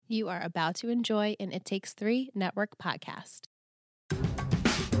You are about to enjoy an It Takes Three Network podcast.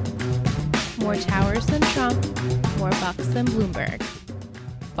 More towers than Trump, more bucks than Bloomberg.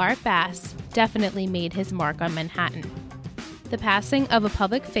 Bart Bass definitely made his mark on Manhattan. The passing of a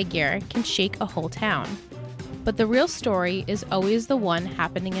public figure can shake a whole town. But the real story is always the one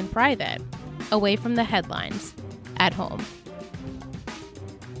happening in private, away from the headlines, at home.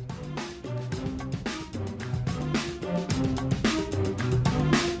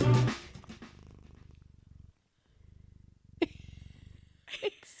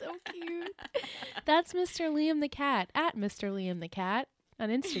 It's so cute. That's Mr. Liam the Cat, at Mr. Liam the Cat on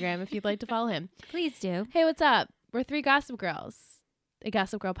Instagram if you'd like to follow him. Please do. Hey, what's up? We're three Gossip Girls, a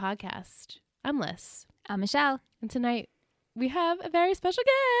Gossip Girl podcast. I'm Liz. I'm Michelle. And tonight we have a very special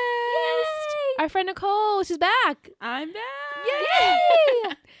guest. Yay! Our friend Nicole. She's back. I'm back.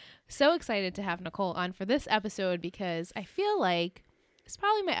 Yay! So excited to have Nicole on for this episode because I feel like it's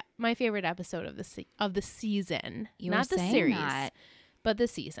probably my favorite episode of the season. Not the series, but the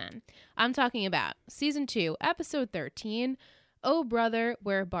season. I'm talking about season 2, episode 13, Oh Brother,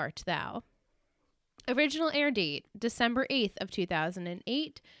 Where Bart Thou? Original air date, December 8th of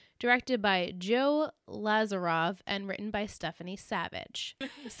 2008, directed by Joe Lazarov and written by Stephanie Savage.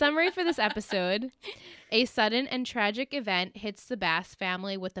 Summary for this episode: a sudden and tragic event hits the Bass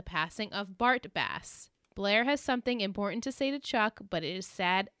family with the passing of Bart Bass. Blair has something important to say to Chuck, but it is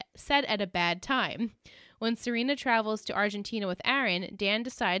said at a bad time. When Serena travels to Argentina with Aaron, Dan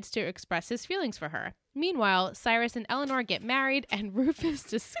decides to express his feelings for her. Meanwhile, Cyrus and Eleanor get married, and Rufus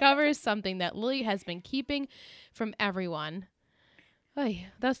discovers something that Lily has been keeping from everyone. Oy,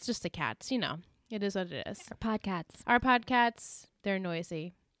 that's just the cats, you know. It is what it is. Our podcasts, they're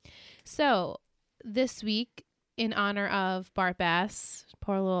noisy. So, this week, in honor of Bart Bass,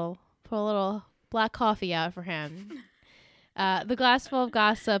 pour a little black coffee out for him. The glass full of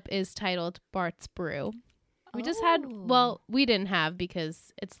gossip is titled Bart's Brew. We just had, well, we didn't have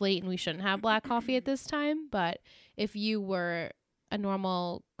because it's late and we shouldn't have black coffee at this time. But if you were a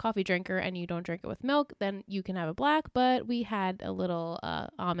normal coffee drinker and you don't drink it with milk, then you can have a black. But we had a little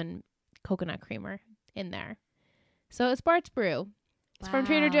almond coconut creamer in there. So it's Bart's Brew. It's from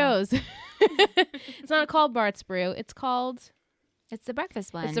Trader Joe's. It's not called Bart's Brew. It's the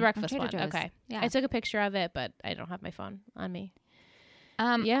breakfast one. It's the breakfast one. Joe's. Okay. Yeah. I took a picture of it, but I don't have my phone on me.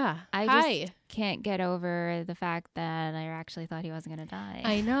 I just can't get over the fact that I actually thought he wasn't going to die.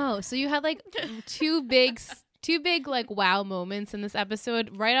 I know. So you had like two big like wow moments in this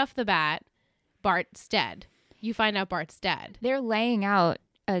episode. Right off the bat, Bart's dead. You find out Bart's dead. They're laying out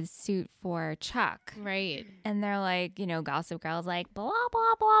a suit for Chuck. Right. And they're like, Gossip Girl's like, blah,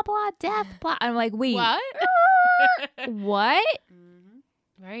 blah, blah, blah, death, blah. I'm like, wait. What? What?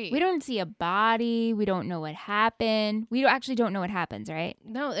 Right. We don't see a body. We don't know what happened. We actually don't know what happens, right?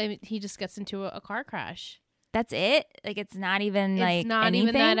 No, I mean, he just gets into a car crash. That's it? Like, it's not even like not anything?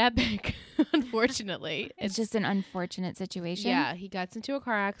 even that epic, unfortunately. It's just an unfortunate situation. Yeah, he gets into a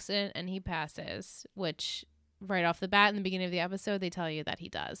car accident and he passes, which right off the bat in the beginning of the episode, they tell you that he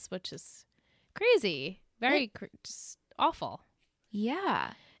does, which is crazy. Very just awful.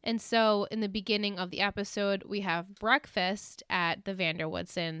 Yeah. And so in the beginning of the episode, we have breakfast at the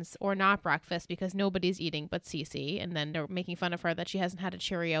Vanderwoodsons, or not breakfast because nobody's eating but Cece. And then they're making fun of her that she hasn't had a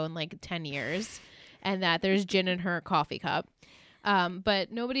Cheerio in like 10 years and that there's gin in her coffee cup.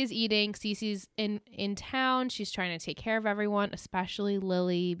 But nobody's eating. Cece's in town. She's trying to take care of everyone, especially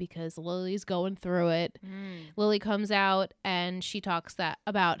Lily, because Lily's going through it. Lily comes out and she talks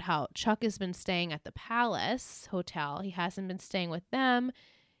about how Chuck has been staying at the Palace Hotel. He hasn't been staying with them.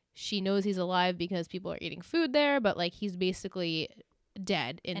 She knows he's alive because people are eating food there, but like he's basically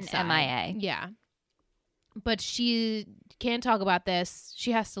dead inside. An MIA. Yeah. But she can't talk about this.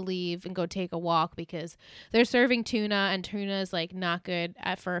 She has to leave and go take a walk because they're serving tuna, and tuna is like not good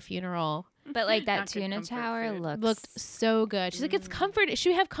for a funeral. But like that tuna tower looked so good. She's like, it's comfort. Should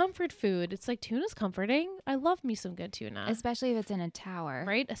we have comfort food? It's like, tuna's comforting. I love me some good tuna. Especially if it's in a tower.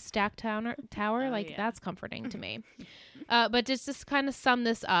 Right? A stacked tower. That's comforting to me. But just to kind of sum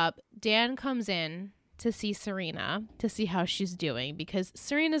this up, Dan comes in to see Serena, to see how she's doing, because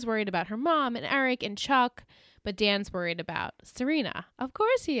Serena's worried about her mom and Eric and Chuck, but Dan's worried about Serena. Of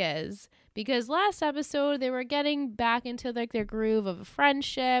course he is, because last episode they were getting back into like their groove of a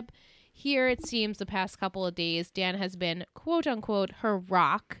friendship. Here, it seems the past couple of days, Dan has been, quote unquote, her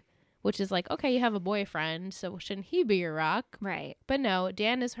rock, which is like, okay, you have a boyfriend, so shouldn't he be your rock? Right. But no,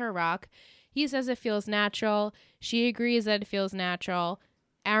 Dan is her rock. He says it feels natural. She agrees that it feels natural.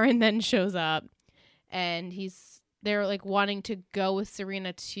 Aaron then shows up, and they're like wanting to go with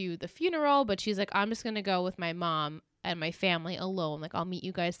Serena to the funeral, but she's like, I'm just going to go with my mom. and my family alone. Like, I'll meet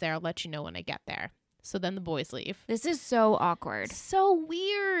you guys there. I'll let you know when I get there. So then the boys leave. This is so awkward. So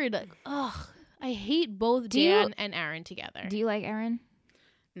weird. Like, ugh. I hate both Dan and Aaron together. Do you like Aaron?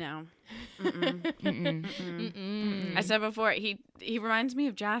 No. I said before, he reminds me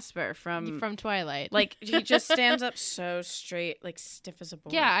of Jasper from Twilight. Like, he just stands up so straight, like stiff as a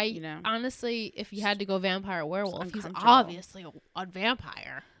board. Yeah, honestly, if you had to go vampire werewolf, he's obviously a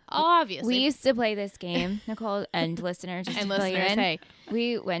vampire. Obviously. We used to play this game, Nicole, and listeners, just and to fill you in. hey.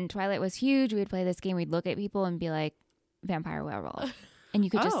 When Twilight was huge, we would play this game. We'd look at people and be like, vampire werewolf. And you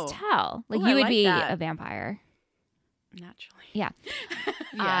could just tell. Like, you would be a vampire. Naturally. Yeah.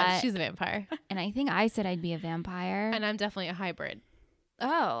 Yeah, she's a vampire. And I think I said I'd be a vampire. And I'm definitely a hybrid.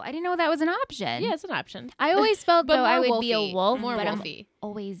 Oh, I didn't know that was an option. Yeah, it's an option. I always felt though I would wolfy. be a wolf, more but wolfy. I'm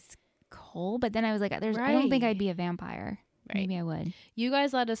always cold. But then I was like, I don't think I'd be a vampire. Right. Maybe I would. You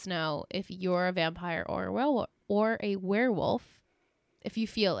guys let us know if you're a vampire or a werewolf, if you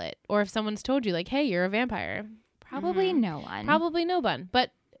feel it, or if someone's told you like, hey, you're a vampire. Probably no one. Probably no one.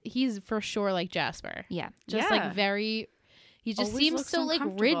 But he's for sure like Jasper. Yeah. Just like very, he just seems so like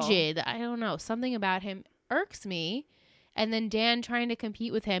rigid. I don't know. Something about him irks me. And then Dan trying to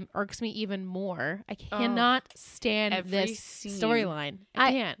compete with him irks me even more. I cannot stand this storyline.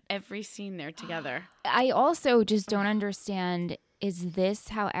 I can't. Every scene they're together. I also just don't understand, is this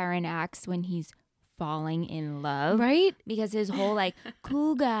how Aaron acts when he's falling in love? Right? Because his whole like,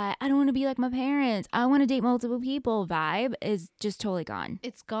 cool guy, I don't want to be like my parents, I want to date multiple people vibe is just totally gone.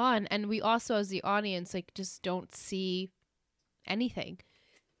 It's gone. And we also, as the audience, like just don't see anything.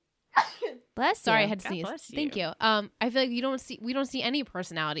 Bless you. Sorry, I had to sneeze. Thank you. I feel like we don't see any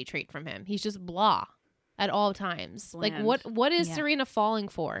personality trait from him. He's just blah at all times. Bland. Like what is Serena falling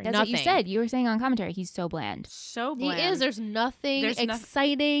for? That's nothing. What you said. You were saying on commentary, he's so bland. So bland. He is. There's nothing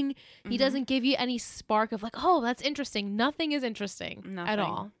exciting. He doesn't give you any spark of like, oh, that's interesting. Nothing is interesting at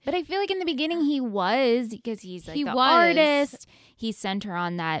all. But I feel like in the beginning he was, because he's like the artist. He sent her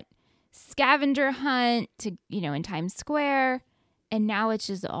on that scavenger hunt to, in Times Square. And now it's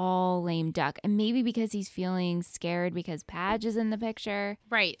just all lame duck. And maybe because he's feeling scared because Padge is in the picture.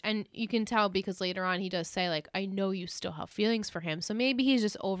 Right. And you can tell because later on he does say, like, I know you still have feelings for him. So maybe he's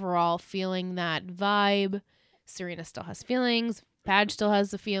just overall feeling that vibe. Serena still has feelings. Padge still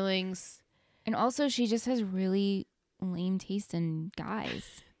has the feelings. And also she just has really lame taste in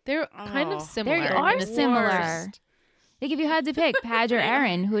guys. They're kind of similar. They are similar. Like if you had to pick Padge or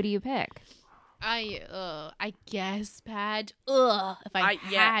Aaron, who do you pick? I guess Padge. If I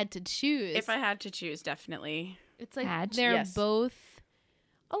had to choose. If I had to choose, definitely. It's like Padge? They're both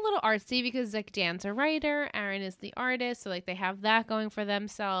a little artsy because like Dan's a writer, Aaron is the artist, so like they have that going for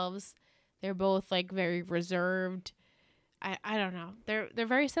themselves. They're both like very reserved. I don't know. They're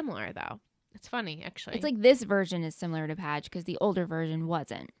very similar though. It's funny actually. It's like this version is similar to Padge because the older version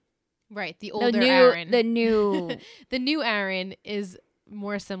wasn't. Right, the older Aaron. The new the new Aaron is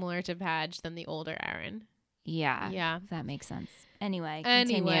more similar to Padge than the older Aaron. Yeah. That makes sense. Anyway,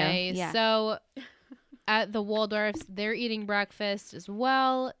 so at the Waldorfs, they're eating breakfast as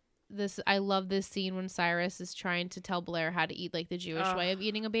well. I love this scene when Cyrus is trying to tell Blair how to eat like the Jewish way of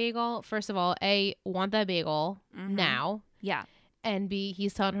eating a bagel. First of all, A, want that bagel now. Yeah. And B,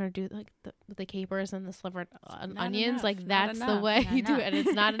 he's telling her to do like the capers and the slivered onions. Like that's the way you do it. And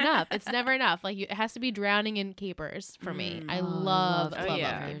it's not enough. It's never enough. Like it has to be drowning in capers for me. I love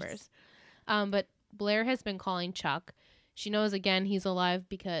capers. But Blair has been calling Chuck. She knows again he's alive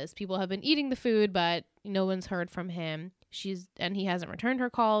because people have been eating the food, but no one's heard from him. And he hasn't returned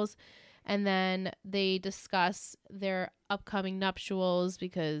her calls. And then they discuss their upcoming nuptials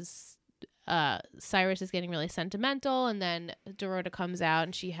because Cyrus is getting really sentimental, and then Dorota comes out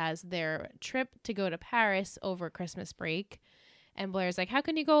and she has their trip to go to Paris over Christmas break. And Blair's like, how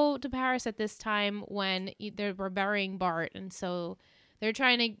can you go to Paris at this time when we're burying Bart? And so they're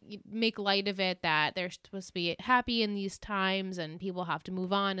trying to make light of it that they're supposed to be happy in these times and people have to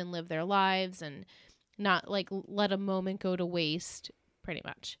move on and live their lives and not like let a moment go to waste, pretty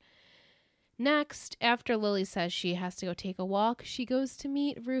much. Next, after Lily says she has to go take a walk, she goes to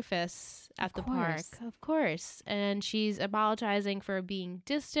meet Rufus at the park. Of course. And she's apologizing for being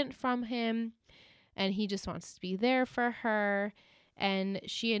distant from him, and he just wants to be there for her. And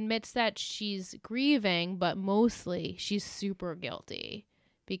she admits that she's grieving, but mostly she's super guilty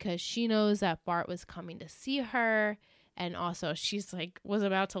because she knows that Bart was coming to see her, and also she's like was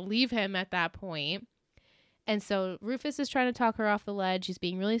about to leave him at that point. And so Rufus is trying to talk her off the ledge. He's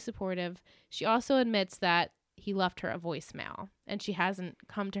being really supportive. She also admits that he left her a voicemail and she hasn't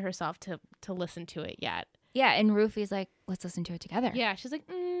come to herself to listen to it yet. Yeah, and Rufus like, let's listen to it together. Yeah, she's like,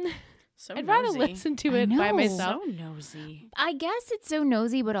 So I'd nosy. rather listen to it by myself. So nosy. I guess it's so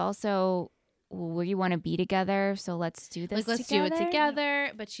nosy, but also, we want to be together, so let's do this. Like, let's together. do it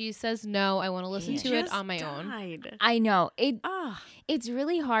together. But she says no. I want to listen to it on my own. I know it's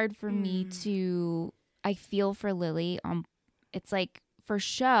really hard for me to. I feel for Lily. It's like, for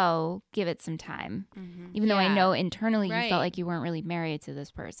show, give it some time. Even though I know internally you felt like you weren't really married to this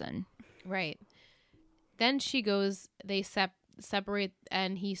person. Right. Then she goes. They separate,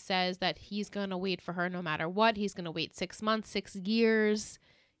 and he says that he's gonna wait for her no matter what. He's gonna wait 6 months, 6 years.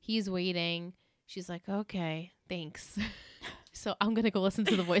 He's waiting. She's like, okay, thanks. So I'm gonna go listen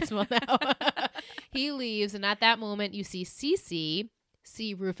to the voicemail now. He leaves, and at that moment you see Cece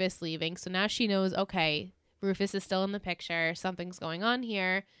see Rufus leaving. So now she knows, okay, Rufus is still in the picture. Something's going on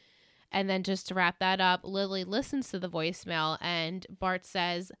here. And then just to wrap that up, Lily listens to the voicemail, and Bart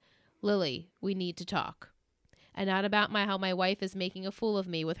says, Lily, we need to talk. And not about how my wife is making a fool of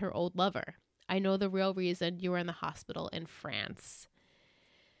me with her old lover. I know the real reason you were in the hospital in France.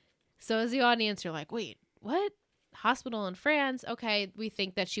 So as the audience, you're like, wait, what? Hospital in France? Okay, we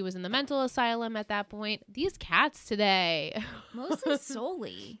think that she was in the mental asylum at that point. These cats today. Mostly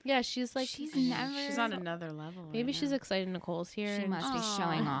solely. Yeah, she's like, she's on another level. Maybe she's excited Nicole's here. She must be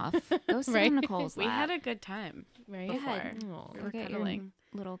showing off. Go sit Right? on Nicole's lap. We had a good time Right? before. Oh, We were Get cuddling.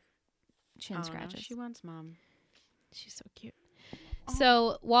 your little chin scratches. No, she wants mom. she's so cute.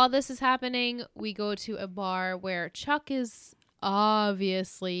 So while this is happening, we go to a bar where Chuck is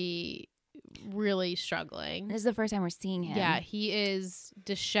obviously really struggling. This is the first time we're seeing him. Yeah, he is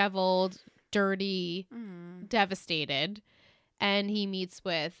disheveled, dirty, devastated. And he meets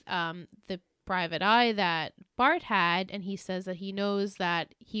with the private eye that Bart had, and he says that he knows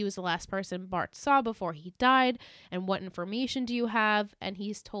that he was the last person Bart saw before he died, and what information do you have? And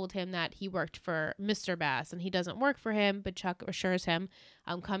he's told him that he worked for Mr. Bass, and he doesn't work for him, but Chuck assures him,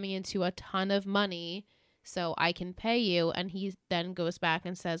 I'm coming into a ton of money, so I can pay you. And he then goes back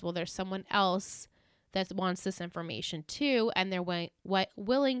and says, well, there's someone else that wants this information too, and they're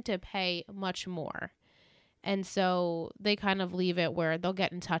willing to pay much more. And so they kind of leave it where they'll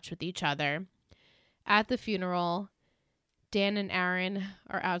get in touch with each other. At the funeral, Dan and Aaron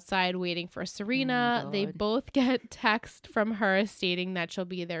are outside waiting for Serena. They both get text from her stating that she'll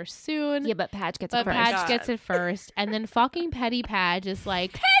be there soon. Yeah, but Padge gets it but first. Padge gets it first. And then fucking Petty Padge is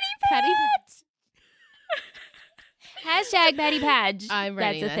like, Petty Hashtag Petty Padge. I'm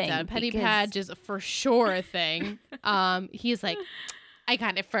writing That's a that thing. down. Petty Padge is for sure a thing. He's like, I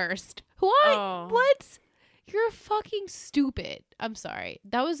got it first. What? Oh. What? You're fucking stupid. I'm sorry.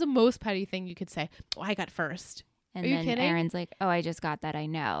 That was the most petty thing you could say. Oh, I got first. And Are you then kidding? Aaron's like, oh, I just got that. I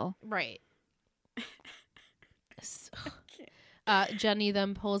know. Right. Jenny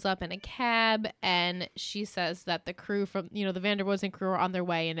then pulls up in a cab, and she says that the crew from, the Vanderwoods and crew are on their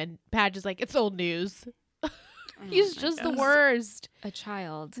way. And then Padge is like, it's old news. He's just the worst. A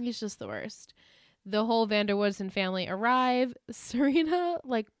child. He's just the worst. The whole Vanderwoods and family arrive. Serena,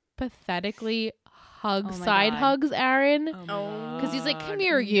 pathetically hugs Aaron. Because he's like, come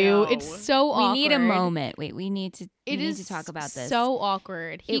here, you. It's so awkward. We need a moment. Wait, we need to talk about this. So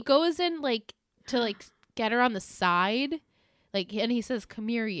awkward. He goes in to get her on the side. And he says, come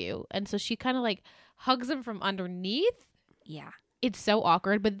here, you. And so she kind of hugs him from underneath. Yeah. It's so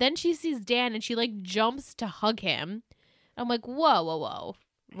awkward. But then she sees Dan and she jumps to hug him. I'm like, whoa.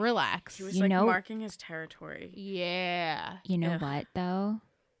 Relax. He was marking his territory. Yeah. You know what, though?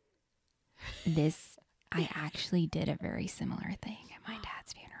 I actually did a very similar thing at my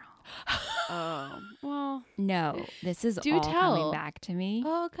dad's funeral. Oh, well. No, this is Do all tell. coming back to me.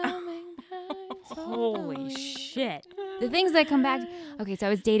 All coming back. Holy shit. The things that come back. Okay, so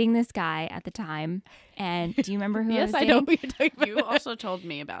I was dating this guy at the time. And do you remember who I was dating? Yes, I know who you're talking about. You also told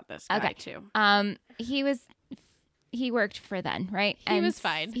me about this guy, too. He worked for then, right? He was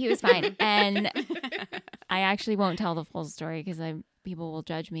fine. He was fine. And I actually won't tell the full story because people will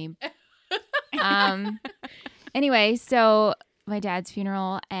judge me. Anyway, so my dad's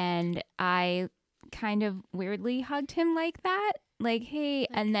funeral, and I kind of weirdly hugged him like that. Hey,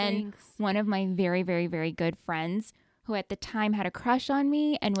 and then thanks. One of my very, very, very good friends who at the time had a crush on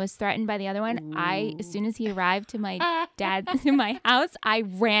me and was threatened by the other one. As soon as he arrived to my house, I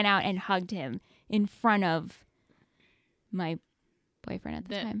ran out and hugged him in front of my boyfriend at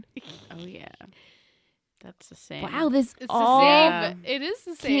the time. Oh, yeah. That's the same. Wow, It's all the same. It is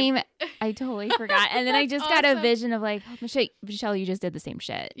the same. I totally forgot. And then I just got a vision of Michelle, you just did the same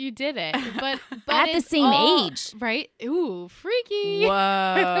shit. You did it. But at the same age. Right? Ooh, freaky.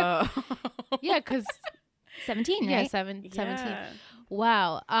 Whoa. Yeah, because 17, right? Yeah, 17.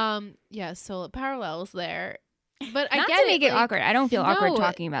 Wow. Yeah, so parallels there. But I Not get to make it like, awkward. I don't feel awkward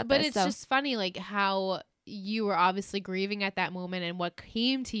talking about but this. But it's just funny, like how you were obviously grieving at that moment, and what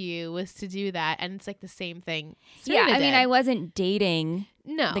came to you was to do that, and it's like the same thing. Serena did. I wasn't dating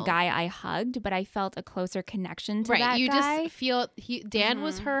the guy I hugged, but I felt a closer connection to that guy. You just feel Dan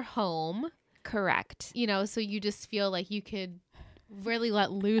was her home. Correct. So you just feel like you could really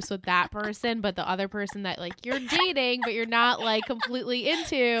let loose with that person, but the other person that like you're dating, but you're not like completely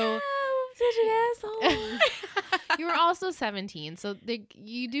into. Such an asshole. You were also 17, so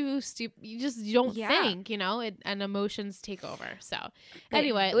you just don't think, and emotions take over. So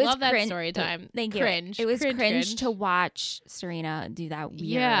anyway, love that story time. Thank you. Cringe. It was cringe to watch Serena do that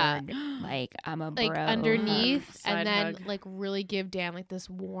weird, like I'm a bro, like underneath, hug. And then hug. like really give Dan like this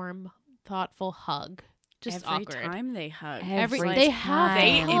warm, thoughtful hug. Just every awkward. time they hug.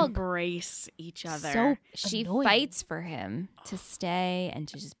 They embrace each other. So she annoying. Fights for him to stay and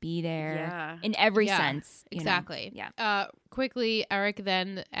to just be there. Yeah. In every sense. Exactly. Yeah. Quickly, Eric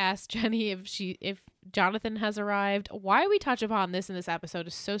then asked Jenny if Jonathan has arrived. Why we touch upon this in this episode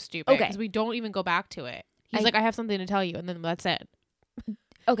is so stupid. Okay. Because we don't even go back to it. He's like, I have something to tell you, and then that's it.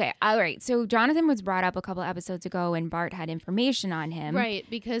 Okay, all right. So Jonathan was brought up a couple episodes ago and Bart had information on him. Right,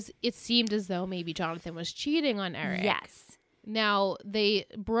 because it seemed as though maybe Jonathan was cheating on Eric. Yes. Now, they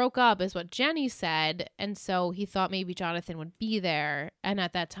broke up is what Jenny said, and so he thought maybe Jonathan would be there. And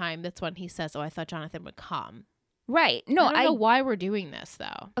at that time, that's when he says, I thought Jonathan would come. Right. No, I don't know why we're doing this,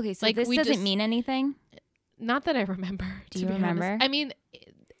 though. Okay, so like, this doesn't mean anything? Not that I remember. Do you remember? Honest. I mean,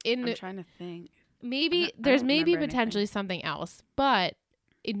 I'm trying to think. Maybe there's maybe potentially something else, but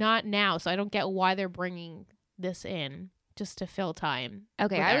not now. So I don't get why they're bringing this in just to fill time.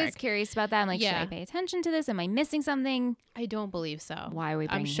 Okay, I was curious about that. I'm like, should I pay attention to this? Am I missing something? I don't believe so. Why are we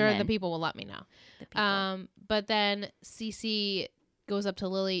bringing I'm sure him in? the people will let me know. But then Cece goes up to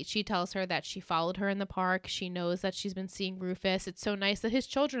Lily. She tells her that she followed her in the park. She knows that she's been seeing Rufus. It's so nice that his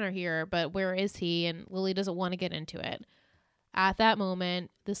children are here, but where is he? And Lily doesn't want to get into it. At that moment,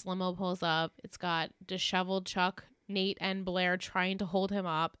 this limo pulls up. It's got disheveled Chuck, Nate, and Blair trying to hold him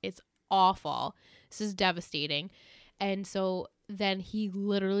up. It's awful. This is devastating. And so then he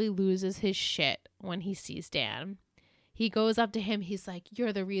literally loses his shit when he sees Dan. He goes up to him. He's like,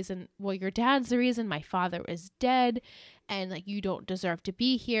 you're the reason. Well, your dad's the reason my father is dead. And like, you don't deserve to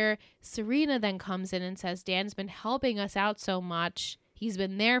be here. Serena then comes in and says, Dan's been helping us out so much. He's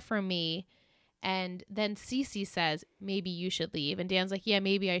been there for me. And then Cece says, maybe you should leave. And Dan's like, yeah,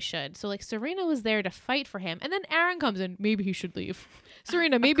 maybe I should. So like Serena was there to fight for him. And then Aaron comes in, maybe he should leave.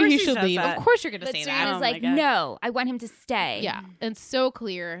 Serena, maybe he should leave. That. Of course you're going to but say Serena's that. like, no, I want him to stay. Yeah. And so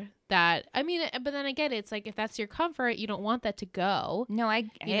clear that, I mean, but then I get it. It's like, if that's your comfort, you don't want that to go. No, I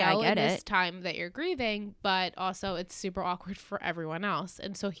get in it. This time that you're grieving, but also it's super awkward for everyone else.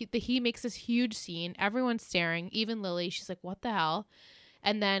 And so he makes this huge scene. Everyone's staring, even Lily. She's like, what the hell?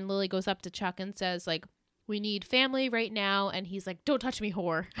 And then Lily goes up to Chuck and says, like, we need family right now. And he's like, don't touch me,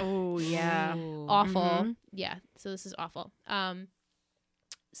 whore. Oh, yeah. Awful. Mm-hmm. Yeah. So this is awful.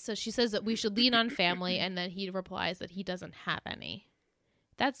 So she says that we should lean on family. And then he replies that he doesn't have any.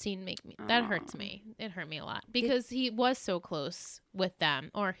 That scene that hurts me. It hurt me a lot because he was so close with them,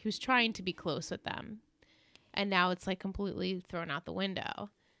 or he was trying to be close with them. And now it's like completely thrown out the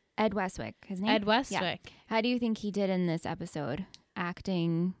window. Ed Westwick, his name? Ed Westwick. Yeah. How do you think he did in this episode?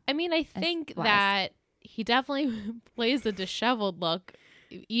 Acting? I mean, I think that he definitely plays the disheveled look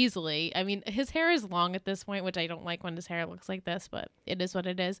easily. I mean, his hair is long at this point, which I don't like when his hair looks like this, but it is what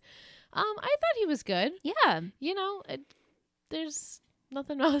it is. I thought he was good. Yeah. There's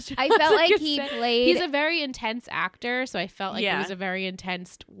nothing else. I felt like he played. He's a very intense actor, so I felt like it was a very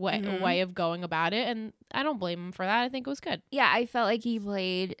intense way of going about it, and I don't blame him for that. I think it was good. Yeah, I felt like he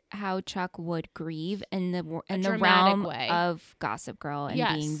played how Chuck would grieve in the dramatic realm way of Gossip Girl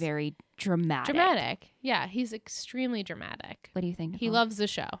and being very dramatic. Dramatic, yeah, he's extremely dramatic. What do you think, Nicole? He loves the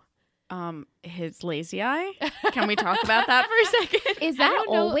show. His lazy eye. Can we talk about that for a second? Is that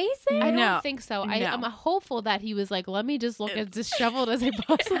always there? I don't think so. No. I'm hopeful that he was like, let me just look as disheveled as I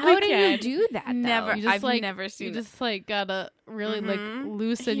possibly How do can. you do that? Though? Never. You just, I've never seen You it. just like gotta really like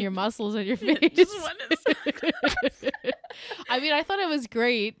loosen your muscles in your face. Just wanted I mean, I thought it was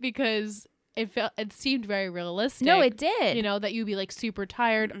great because it seemed very realistic. No, it did. You know, that you'd be like super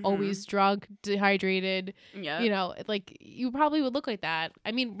tired, always drunk, dehydrated. Yeah. You know, like you probably would look like that.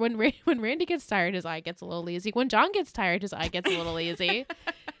 I mean, when Randy gets tired, his eye gets a little lazy. When John gets tired, his eye gets a little lazy.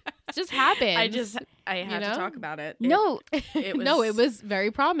 It just happens. I had to talk about it. No, it was, no, it was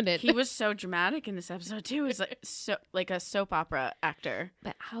very prominent. He was so dramatic in this episode too. He was like a soap opera actor.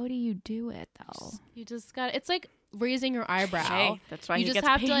 but how do you do it though? You just got. It's like raising your eyebrow. Hey, that's why you he just gets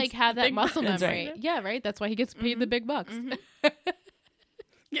have paid to like have that muscle bucks. memory. Right. Yeah, right. That's why he gets paid the big bucks.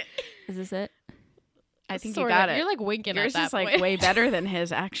 Is this it? I think Sort you got of. it. You're like winking Yours at that is like point. way better than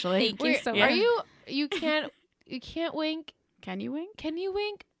his, actually. Thank you so Are much. you can't wink? Can you wink? Can you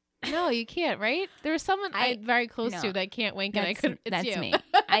wink? No, you can't, right? There was someone I'm very close to that can't wink, and I couldn't. It's that's you. me.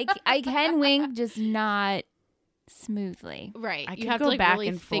 I can wink, just not smoothly. Right. I You can have go to like back really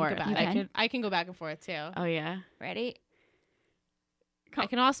and think forth. about You it. can? I can go back and forth too. Oh, yeah. Ready? I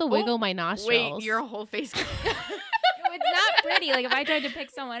can also wiggle my nostrils. Wait, your whole face. No, it's not pretty. Like if I tried to pick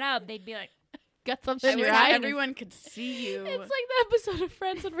someone up, they'd be like, got something I in wish your eye. everyone could see you. It's like the episode of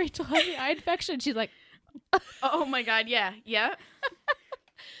Friends when Rachel has the eye infection. She's like, Oh my God, yeah. Yeah.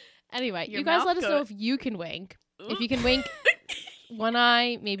 anyway, Your you guys mouth let us know goes- if you can wink. If you can wink one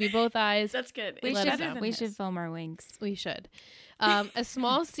eye, maybe both eyes. That's good. we It's Let us better know. than we his. should film our winks. We should. A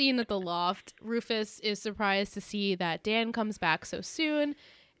small scene at the loft. Rufus is surprised to see that Dan comes back so soon.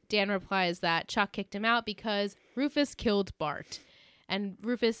 Dan replies that Chuck kicked him out because Rufus killed Bart. And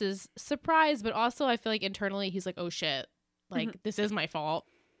Rufus is surprised, but also I feel like internally he's like, oh shit, like this is my fault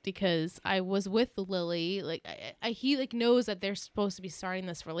because I was with Lily. Like he like knows that they're supposed to be starting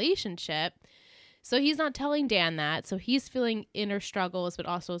this relationship. So he's not telling Dan that. So he's feeling inner struggles, but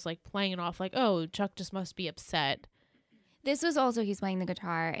also is like playing it off like, oh, Chuck just must be upset. This was also he's playing the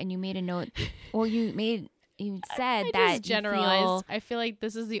guitar, and you made a note. Well, you said I that just generalized. I feel like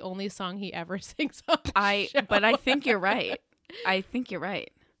this is the only song he ever sings on the show. But I think you're right. I've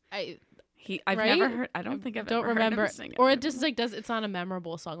I never heard. I don't think I've don't ever remember, heard him sing it. or it just like does. It's not a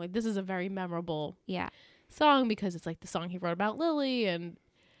memorable song. Like this is a very memorable Yeah. song because it's like the song he wrote about Lily, and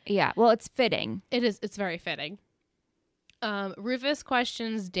Yeah. Well, it's fitting. it is. It's very fitting. Rufus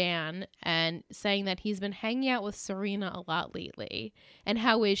questions Dan and saying that he's been hanging out with Serena a lot lately, and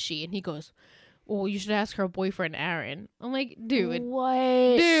how is she? And he goes, "Well, you should ask her boyfriend Aaron." I'm like, dude,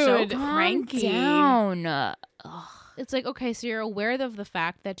 What? Dude. So Calm cranky. down. Ugh. it's like, okay, so you're aware of the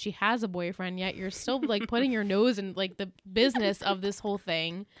fact that she has a boyfriend, yet you're still like putting your nose in like the business of this whole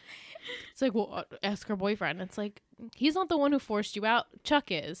thing. It's like, well, ask her boyfriend. It's like, he's not the one who forced you out. Chuck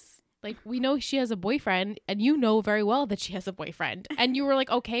is. Like, we know she has a boyfriend, and you know very well that she has a boyfriend, and you were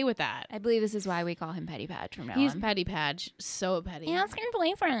like okay with that. I believe this is why we call him Petty Patch from now He's on. petty patch, so petty. Ask your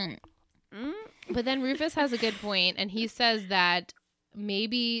boyfriend. But then Rufus has a good point, and he says that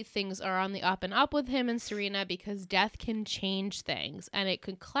maybe things are on the up and up with him and Serena because death can change things, and it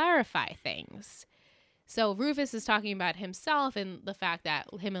could clarify things. So Rufus is talking about himself and the fact that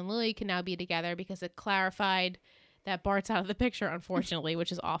him and Lily can now be together because it clarified that Bart's out of the picture, unfortunately,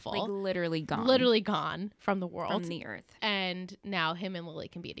 which is awful. Like literally gone. Literally gone from the world. from the earth. And now him and Lily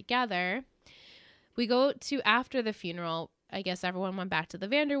can be together. We go to after the funeral. I guess everyone went back to the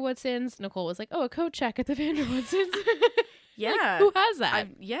Vanderwoodsons. Nicole was like, oh, a coat check at the Vanderwoodsons. Yeah. Like, who has that?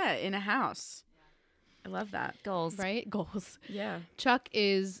 Yeah, in a house. I love that. Goals. Right? Goals. Yeah. Chuck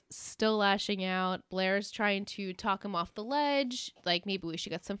is still lashing out. Blair's trying to talk him off the ledge. Like, maybe we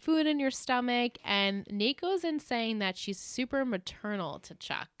should get some food in your stomach. And Nate goes in saying that she's super maternal to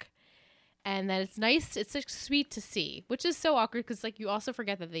Chuck. And that it's nice. It's like sweet to see, which is so awkward because like you also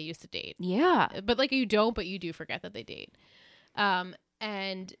forget that they used to date. Yeah. But like you don't, but you do forget that they date.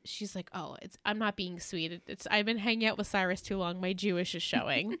 And she's like, "Oh, I'm not being sweet. It's I've been hanging out with Cyrus too long. My Jewish is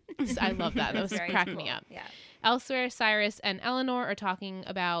showing." I love that. That was Very cracking cool. me up. Yeah. Elsewhere, Cyrus and Eleanor are talking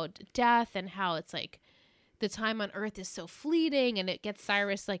about death and how it's like the time on Earth is so fleeting, and it gets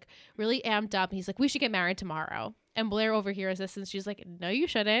Cyrus like really amped up. And he's like, "We should get married tomorrow." And Blair overhears this, and she's like, "No, you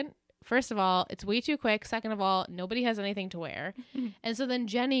shouldn't. First of all, it's way too quick. Second of all, nobody has anything to wear." And so then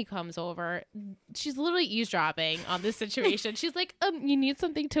Jenny comes over. She's literally eavesdropping on this situation. She's like, you need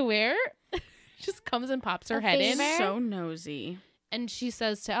something to wear? Just comes and pops her head in. So nosy. And she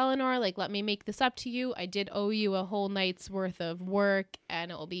says to Eleanor, like, let me make this up to you. I did owe you a whole night's worth of work, and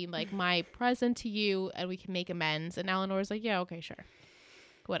it will be like my present to you, and we can make amends. And Eleanor's like, yeah, okay, sure.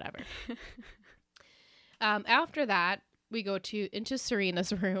 Whatever. After that, we go into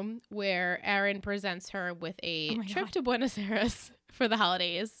Serena's room where Aaron presents her with a trip to Buenos Aires for the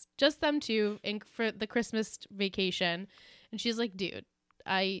holidays. Just them two for the Christmas vacation. And she's like, dude,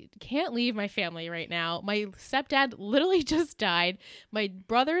 I can't leave my family right now. My stepdad literally just died. My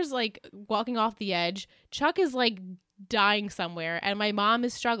brother's like walking off the edge. Chuck is like dying somewhere. And my mom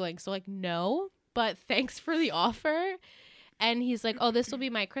is struggling. So like, no, but thanks for the offer. And he's like, oh, this will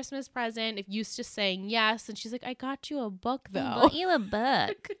be my Christmas present if you just saying yes. And she's like, I got you a book, though. I bought you a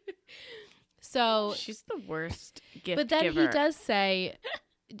book. So she's the worst gift But then giver. he does say,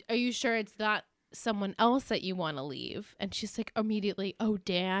 are you sure it's not someone else that you want to leave? And she's like, immediately, oh,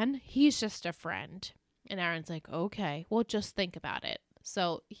 Dan, he's just a friend. And Aaron's like, okay, well, just think about it.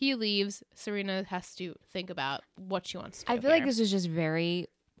 So he leaves. Serena has to think about what she wants to do. I feel like this was just very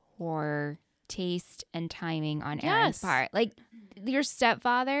poor taste and timing on Aaron's part. Like, your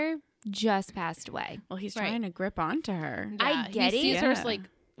stepfather just passed away. Well, he's trying to grip onto her. Yeah, I get he it. sees her like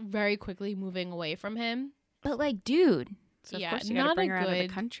very quickly moving away from him. But like, dude. So of course you gotta bring her out of the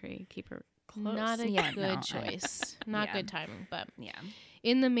country. Keep her close. Not a good choice. Not good timing, but yeah.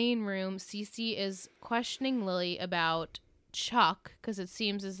 In the main room, Cece is questioning Lily about Chuck, because it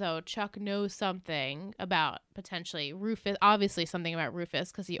seems as though Chuck knows something about potentially Rufus, obviously something about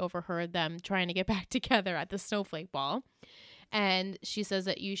Rufus, because he overheard them trying to get back together at the snowflake ball. And she says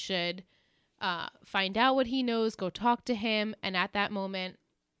that you should find out what he knows, go talk to him. And at that moment,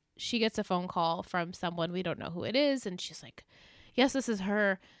 she gets a phone call from someone, we don't know who it is, and she's like, yes, this is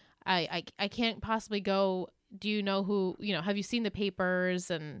her. I can't possibly go. Do you know who, have you seen the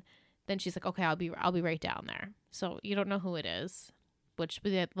papers? And then she's like, okay, I'll be right down there. So you don't know who it is, which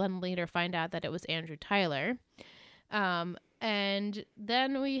we then later find out that it was Andrew Tyler. And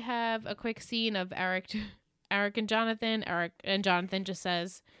then we have a quick scene of Eric and Jonathan. Eric and Jonathan just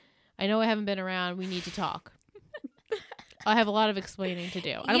says, I know I haven't been around. We need to talk. I have a lot of explaining to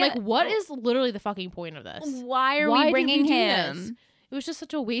do. And I'm like, what is literally the fucking point of this? Why are we bringing him? It was just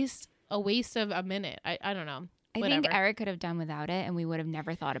such a waste of a minute. I don't know. I think Eric could have done without it, and we would have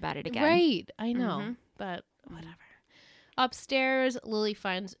never thought about it again. Right. I know. But whatever. Upstairs, Lily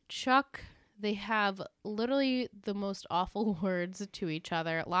finds Chuck. They have literally the most awful words to each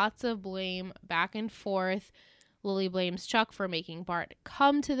other. Lots of blame back and forth. Lily blames Chuck for making Bart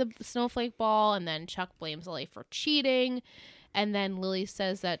come to the snowflake ball, and then Chuck blames Lily for cheating. And then Lily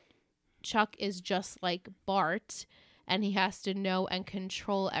says that Chuck is just like Bart, and he has to know and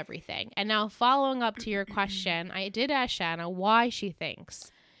control everything. And now, following up to your question, I did ask Shanna why she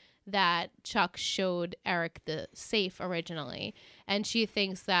thinks that Chuck showed Eric the safe originally. And she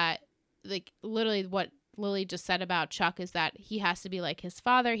thinks that, like, literally what Lily just said about Chuck is that he has to be like his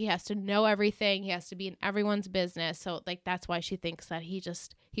father. He has to know everything. He has to be in everyone's business. So, like, that's why she thinks that he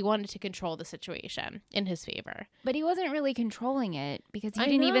wanted to control the situation in his favor. But he wasn't really controlling it because he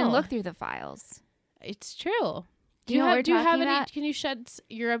didn't even look through the files. It's true. Do you have any? Can you shed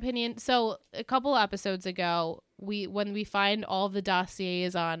your opinion? So a couple episodes ago, when we find all the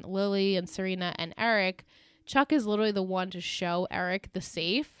dossiers on Lily and Serena and Eric, Chuck is literally the one to show Eric the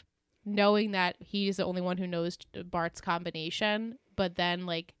safe, knowing that he's the only one who knows Bart's combination. But then,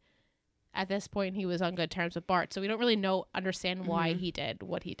 like, at this point, he was on good terms with Bart, so we don't really understand why he did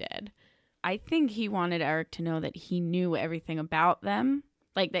what he did. I think he wanted Eric to know that he knew everything about them,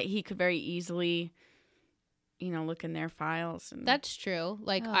 like that he could very easily, look in their files. And that's true.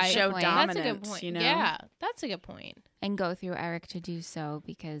 Like, show dominance. That's a good point. Yeah, that's a good point. And go through Eric to do so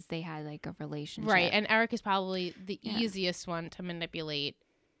because they had like a relationship, right? And Eric is probably the easiest one to manipulate.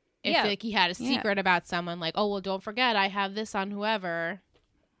 If like he had a secret about someone, like, oh well, don't forget I have this on whoever.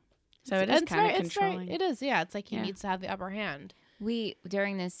 So it is kind of controlling. It is, yeah. It's like he needs to have the upper hand.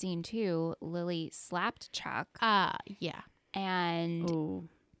 During this scene too, Lily slapped Chuck. Yeah. And Ooh.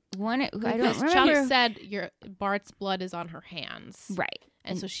 I don't remember. Chuck said Bart's blood is on her hands. Right.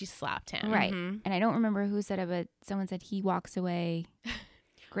 And so she slapped him. Right. And I don't remember who said it, but someone said he walks away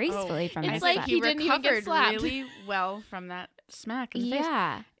gracefully from it's his like slap. he didn't even get slapped. Really well from that smack in the face.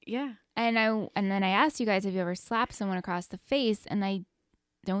 Yeah. And then I asked you guys, have you ever slapped someone across the face? And I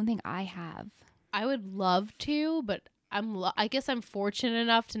don't think I have. I would love to, but I guess I'm fortunate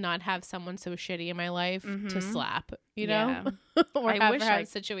enough to not have someone so shitty in my life to slap, or have a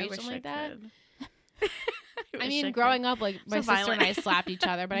situation like that. I mean, growing up, like, my sister and I slapped each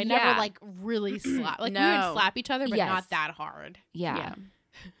other, but I never, like, really slapped. Like, we would slap each other, but not that hard. Yeah.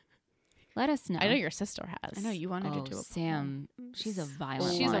 Let us know. I know your sister has. I know you wanted to do a Sam. She's a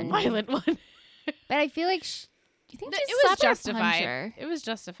violent one. She's a violent one. But I feel like, do you think it was justified? It was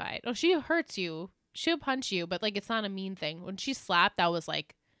justified. Oh, she hurts you. She'll punch you, but, like, it's not a mean thing. When she slapped, that was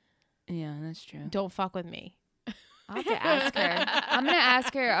like, yeah, that's true. Don't fuck with me. I'll have to ask her. I'm going to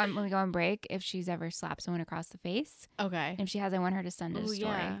ask her when we go on break if she's ever slapped someone across the face. Okay. And if she has, I want her to send us a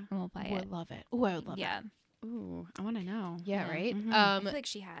story. And we'll play it. I would love it. Oh, I would love it. Yeah. Ooh, I want to know. Yeah, right? I feel like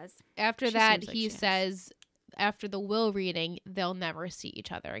she has. After that, he says, after the will reading, they'll never see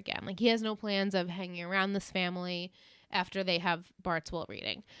each other again. Like, he has no plans of hanging around this family after they have Bart's will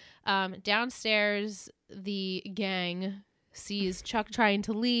reading. Downstairs, the gang sees Chuck trying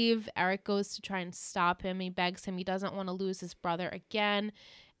to leave. Eric goes to try and stop him. He begs him. He doesn't want to lose his brother again.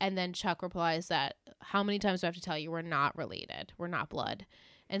 And then Chuck replies that, how many times do I have to tell you we're not related? We're not blood.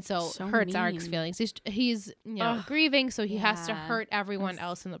 And so hurts Eric's feelings. He's grieving, so he has to hurt everyone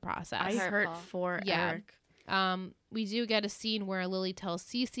else in the process. I hurt for Eric. We do get a scene where Lily tells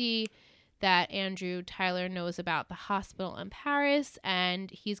Cece that Andrew Tyler knows about the hospital in Paris,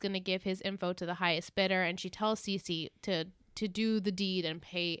 and he's going to give his info to the highest bidder. And she tells Cece to do the deed and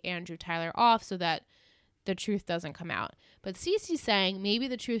pay Andrew Tyler off so that the truth doesn't come out. But Cece's saying maybe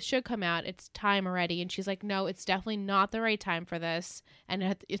the truth should come out. It's time already. And she's like, no, it's definitely not the right time for this. And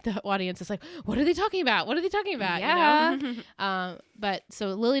the audience is like, what are they talking about? What are they talking about? Yeah. You know? But so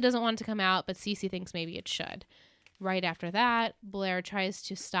Lily doesn't want it to come out, but Cece thinks maybe it should. Right after that, Blair tries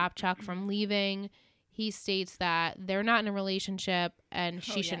to stop Chuck from leaving. He states that they're not in a relationship and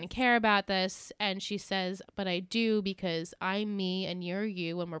she shouldn't care about this. And she says, but I do, because I'm me and you're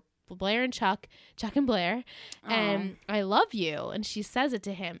you, and we're Blair and Chuck and Blair, and I love you. And she says it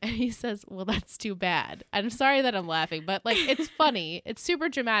to him, and he says, well, that's too bad. I'm sorry that I'm laughing, but like, it's funny. It's super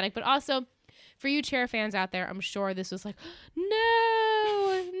dramatic, but also for you Cher fans out there, I'm sure this was like,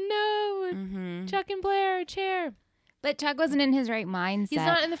 no, Chuck and Blair, Cher. But Chuck wasn't in his right mindset. He's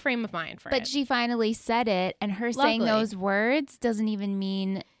not in the frame of mind for it. But she finally said it, and her saying those words doesn't even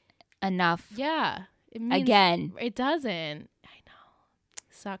mean enough. Yeah. It means, again. It doesn't.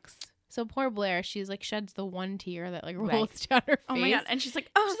 Sucks. So poor Blair, she's like sheds the one tear that like rolls down her face. Oh my god! And she's like,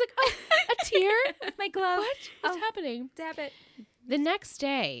 oh, a tear? My glove. What's happening? Dab it. The next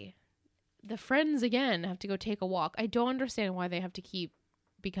day, the friends again have to go take a walk. I don't understand why they have to keep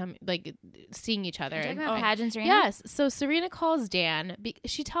seeing each other. Are you talking about pageants, Serena? Yes. So Serena calls Dan.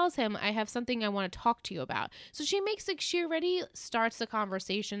 She tells him, I have something I want to talk to you about. So she already starts the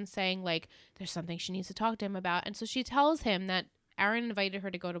conversation saying like there's something she needs to talk to him about. And so she tells him that Aaron invited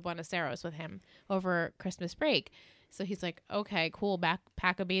her to go to Buenos Aires with him over Christmas break. So he's like, okay, cool,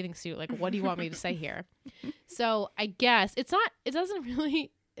 pack a bathing suit. Like, what do you want me to say here? So I guess it's not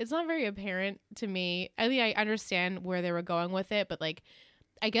very apparent to me. I mean, I understand where they were going with it, but like,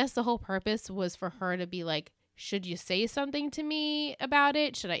 I guess the whole purpose was for her to be like, should you say something to me about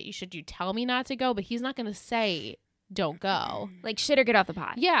it? Should you tell me not to go? But he's not going to say, don't go. Like, shit or get off the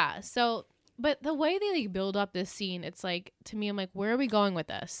pot. Yeah. So, but the way they like build up this scene, it's like, to me, I'm like, where are we going with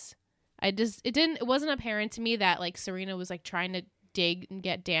this? It wasn't apparent to me that like Serena was like trying to dig and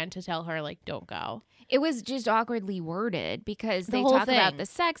get Dan to tell her like, don't go. It was just awkwardly worded because they talk about the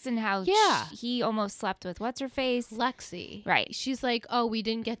sex and how he almost slept with what's her face? Lexi. Right. She's like, oh, we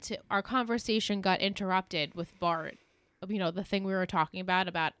didn't get to, our conversation got interrupted with Bart. You know, the thing we were talking about,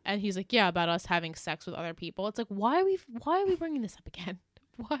 and he's like, yeah, about us having sex with other people. It's like, why are we bringing this up again?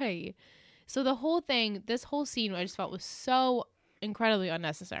 Why? So the whole thing, this whole scene, I just felt was so incredibly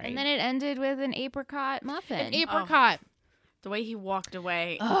unnecessary. And then it ended with an apricot muffin. An apricot. The way he walked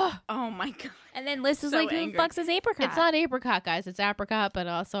away. Oh my God. And then Liz was so like, who the fuck's is apricot? It's not apricot, guys. It's apricot, but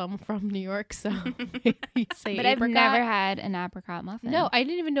also I'm from New York, so you say but apricot. I've never had an apricot muffin. No, I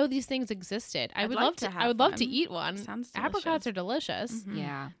didn't even know these things existed. I would love to eat one. Sounds delicious. Apricots are delicious. Mm-hmm.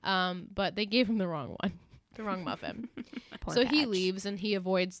 Yeah. But they gave him the wrong one. The wrong muffin. So he leaves and he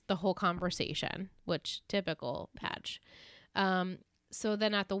avoids the whole conversation, which typical Patch. So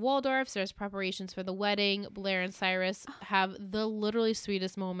then at the Waldorfs, there's preparations for the wedding. Blair and Cyrus have the literally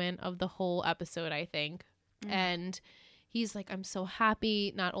sweetest moment of the whole episode, I think. And he's like, I'm so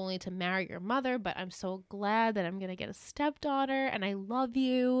happy not only to marry your mother, but I'm so glad that I'm going to get a stepdaughter and I love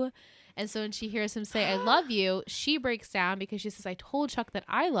you. And so when she hears him say, I love you, she breaks down because she says, I told Chuck that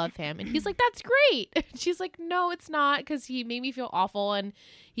I love him. And he's like, that's great. And she's like, no, it's not, because he made me feel awful. And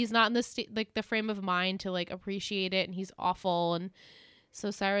he's not in the frame of mind to like appreciate it. And he's awful. And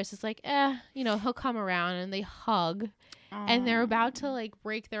so Cyrus is like, he'll come around, and they hug. Aww. And they're about to like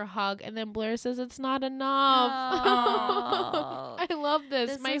break their hug. And then Blair says, it's not enough. I love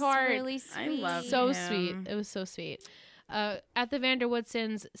this. My heart. Really sweet. I love so him. Sweet. It was so sweet. At the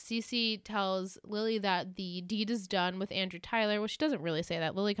Vanderwoodsons, Cece tells Lily that the deed is done with Andrew Tyler. Well, she doesn't really say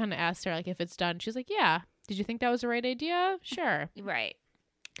that. Lily kind of asked her like if it's done. She's like, yeah. Did you think that was the right idea? Sure. Right.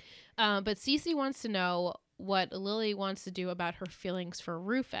 But Cece wants to know what Lily wants to do about her feelings for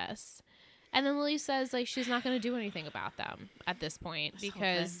Rufus. And then Lily says like she's not going to do anything about them at this point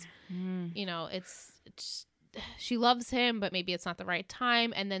because, it's she loves him, but maybe it's not the right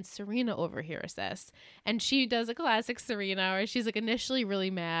time. And then Serena overhears this. And she does a classic Serena where she's like initially really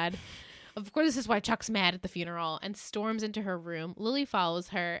mad. Of course, this is why Chuck's mad at the funeral, and storms into her room. Lily follows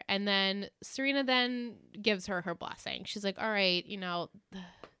her. And then Serena then gives her blessing. She's like, all right,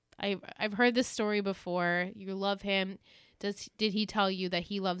 I've heard this story before. You love him. Did he tell you that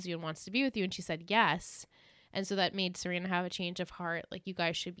he loves you and wants to be with you? And she said yes. And so that made Serena have a change of heart. Like, you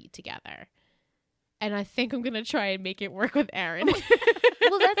guys should be together. And I think I'm going to try and make it work with Aaron.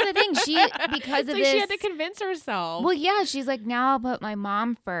 Well, that's the thing. Because of this, she had to convince herself. Well, yeah, she's like, now I'll put my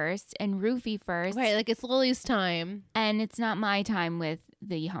mom first and Rufy first. Right, like it's Lily's time. And it's not my time with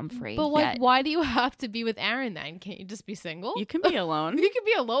the Humphrey. But why do you have to be with Aaron then? Can't you just be single? You can be alone. You can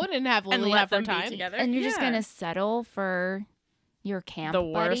be alone and have Lily have her time together. And you're just going to settle for your camp buddy?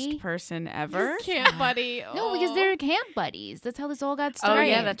 The worst person ever. Camp buddy. Oh. No, because they're camp buddies. That's how this all got started. Oh,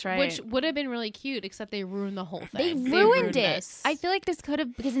 yeah, that's right. Which would have been really cute, except they ruined the whole thing. They ruined it. This. I feel like this could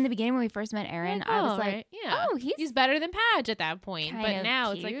have, because in the beginning when we first met Aaron, I was like, yeah. oh, he's better than Padge at that point. But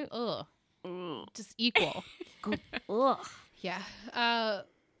now cute. it's like, ugh. Just equal. Ugh. Yeah.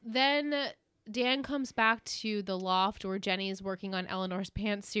 Then Dan comes back to the loft where Jenny's working on Eleanor's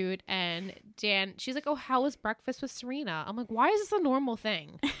pantsuit, and she's like, oh, how was breakfast with Serena? I'm like, why is this a normal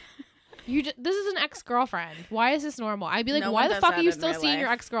thing? This is an ex-girlfriend. Why is this normal? I'd be like, why the fuck are you still seeing your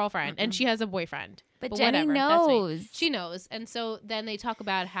ex-girlfriend? And she has a boyfriend. But Jenny knows. She knows. And so then they talk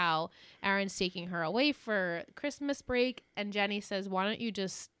about how Aaron's taking her away for Christmas break, and Jenny says, why don't you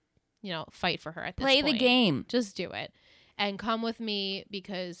just, fight for her at this point? Play the game. Just do it. And come with me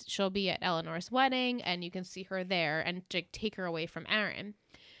because she'll be at Eleanor's wedding and you can see her there and take her away from Aaron.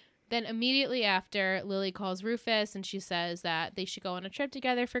 Then immediately after, Lily calls Rufus and she says that they should go on a trip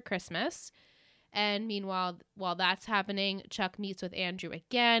together for Christmas. And meanwhile, while that's happening, Chuck meets with Andrew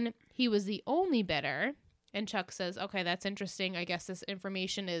again. He was the only bidder. And Chuck says, okay, that's interesting. I guess this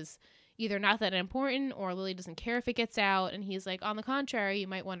information is either not that important or Lily doesn't care if it gets out. And he's like, on the contrary, you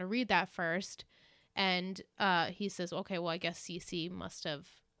might want to read that first. And he says, okay, well, I guess Cece must have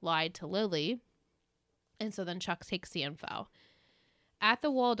lied to Lily. And so then Chuck takes the info. At the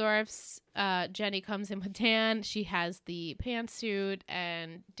Waldorfs, Jenny comes in with Dan. She has the pantsuit,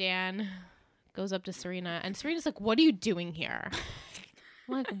 and Dan goes up to Serena. And Serena's like, what are you doing here?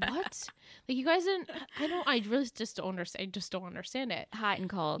 I'm like, what? Like, you guys didn't, I really just don't understand. I just don't understand it. Hot and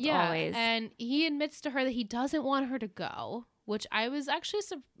cold, always. And he admits to her that he doesn't want her to go. Which I was actually,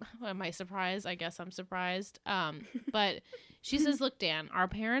 am I surprised? I guess I'm surprised. But she says, look, Dan, our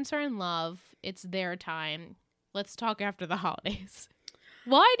parents are in love. It's their time. Let's talk after the holidays.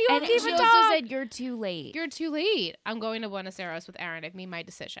 Why do you have to even talk? She also said, you're too late. You're too late. I'm going to Buenos Aires with Aaron. I've made my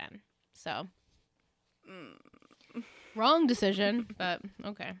decision. So, wrong decision, but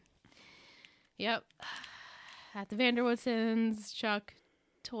okay. Yep. At the Vanderwoodsons, Chuck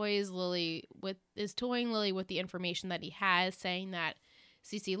is toying Lily with the information that he has, saying that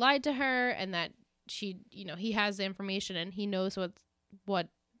Cece lied to her and that he has the information and he knows what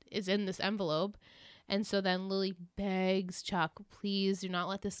is in this envelope. And so then Lily begs Chuck, please do not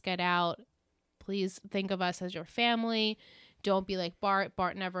let this get out. Please think of us as your family. Don't be like Bart.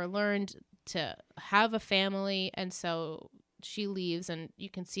 Bart never learned to have a family. And so she leaves, and you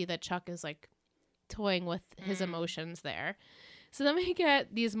can see that Chuck is like toying with his emotions there. So then we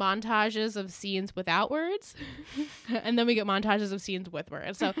get these montages of scenes without words, and then we get montages of scenes with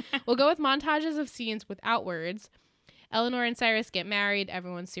words. So we'll go with montages of scenes without words. Eleanor and Cyrus get married.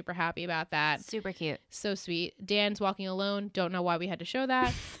 Everyone's super happy about that. Super cute. So sweet. Dan's walking alone. Don't know why we had to show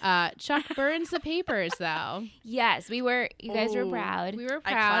that. Chuck burns the papers, though. Yes, we were. You guys were proud. We were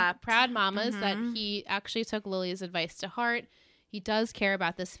proud mamas that he actually took Lily's advice to heart. He does care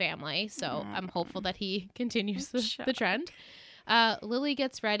about this family, so I'm hopeful that he continues the trend. Lily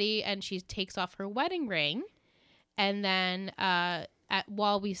gets ready and she takes off her wedding ring, and then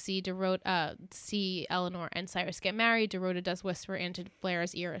while we see Eleanor and Cyrus get married, Dorota does whisper into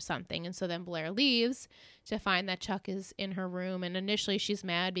Blair's ear or something, and so then Blair leaves to find that Chuck is in her room, and initially she's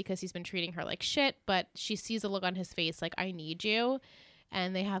mad because he's been treating her like shit, but she sees a look on his face like, I need you,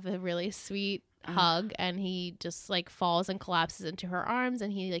 and they have a really sweet hug, and he just like falls and collapses into her arms,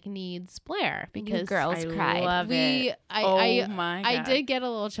 and he like needs Blair because you girls cried. I did get a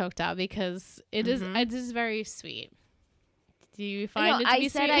little choked up because it is very sweet. Do you find it to be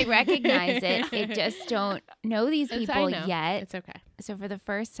said sweet? I recognize it. I just don't know these people yet. It's okay. So for the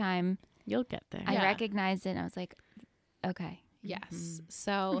first time, you'll get there. I recognized it, and I was like, okay. Yes.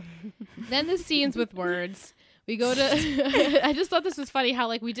 So then the scenes with words. We go to I just thought this was funny how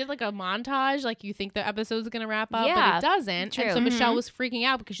like we did like a montage, like you think the episode's gonna wrap up, but it doesn't. True. And so Michelle was freaking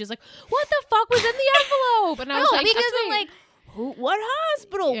out because she's like, what the fuck was in the envelope? And I was like, because I'm like, what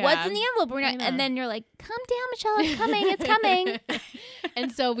hospital? Yeah. What's in the envelope? And then you're like, calm down, Michelle, it's coming, it's coming.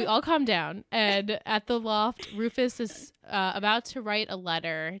 And so we all calm down, and at the loft, Rufus is about to write a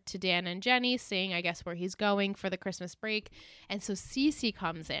letter to Dan and Jenny saying, I guess, where he's going for the Christmas break. And so Cece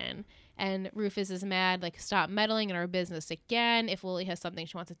comes in, and Rufus is mad, like, stop meddling in our business again. If Lily has something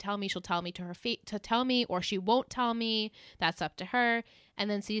she wants to tell me, she'll tell me to her to tell me, or she won't tell me. That's up to her. And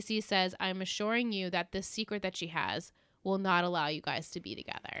then Cece says, I'm assuring you that this secret that she has will not allow you guys to be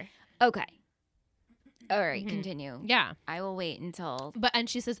together. Okay. All right, continue. Yeah. I will wait until... And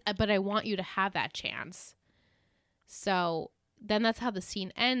she says, but I want you to have that chance. So then that's how the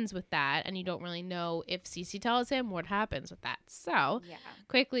scene ends with that. And you don't really know if Cece tells him what happens with that. So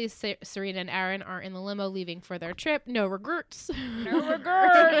quickly, Serena and Aaron are in the limo leaving for their trip. No regrets. No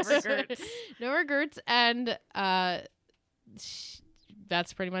regrets. No regrets. And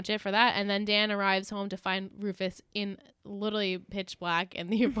that's pretty much it for that. And then Dan arrives home to find Rufus in literally pitch black in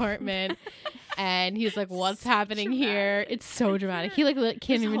the apartment. And he's like, what's happening here? It's so dramatic. He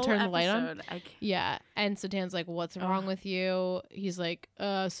can't even turn the light on. Yeah. And so Dan's like, what's wrong with you? He's like,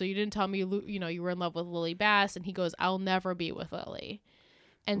 so you didn't tell me, you were in love with Lily Bass. And he goes, I'll never be with Lily.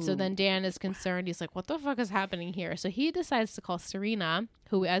 And so then Dan is concerned. He's like, what the fuck is happening here? So he decides to call Serena,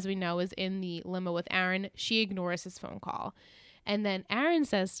 who, as we know, is in the limo with Aaron. She ignores his phone call. And then Aaron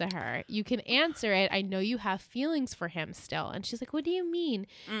says to her, you can answer it. I know you have feelings for him still. And she's like, what do you mean?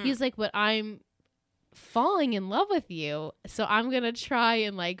 He's like, but I'm falling in love with you. So I'm going to try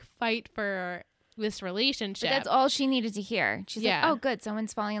and fight for this relationship. But that's all she needed to hear. She's like, oh, good.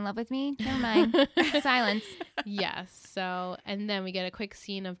 Someone's falling in love with me. Never mind. Silence. Yes. So, and then we get a quick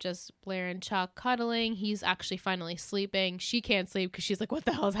scene of just Blair and Chuck cuddling. He's actually finally sleeping. She can't sleep because she's like, what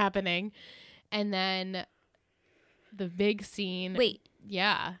the hell is happening? And then the big scene. Wait.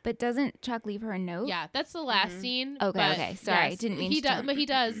 Yeah. But doesn't Chuck leave her a note? Yeah, that's the last scene. Okay. Sorry. Yes, didn't mean he to. does, but he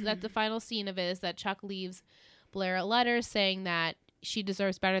does. That the final scene of it is that Chuck leaves Blair a letter saying that she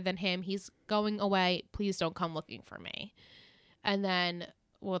deserves better than him. He's going away. Please don't come looking for me. And then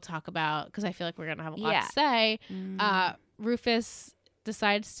we'll talk about, because I feel like we're going to have a lot to say. Rufus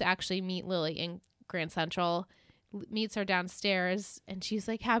decides to actually meet Lily in Grand Central, meets her downstairs, and she's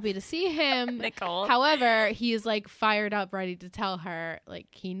like happy to see him. Nicole. However, he's fired up, ready to tell her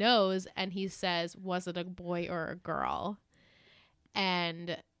he knows, and he says, was it a boy or a girl?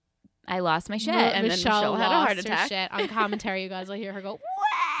 And I lost my shit. And Michelle had a heart attack. Shit. On commentary, you guys will hear her go,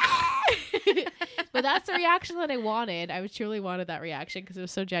 but that's the reaction that I wanted. I truly wanted that reaction because it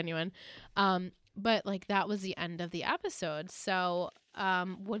was so genuine. But that was the end of the episode. So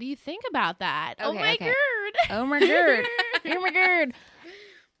what do you think about that? Okay, oh my god. Oh my god. Oh my god.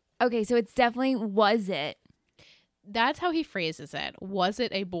 Okay, so it's definitely, was it? That's how he phrases it. Was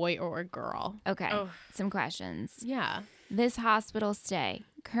it a boy or a girl? Okay. Some questions. Yeah. This hospital stay,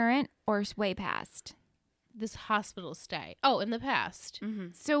 current or way past? This hospital stay. Oh, in the past. Mm-hmm.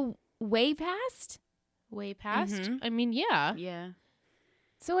 So way past? Way past? Mm-hmm. I mean, yeah. Yeah.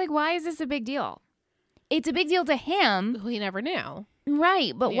 So why is this a big deal? It's a big deal to him. He never knew.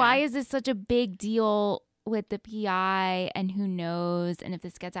 Right. But why is this such a big deal with the PI and who knows? And if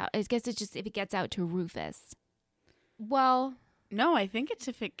this gets out, I guess it's just if it gets out to Rufus. Well, no, I think it's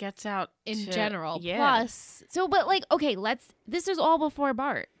if it gets out in general. Yeah. Plus, so, but okay, this is all before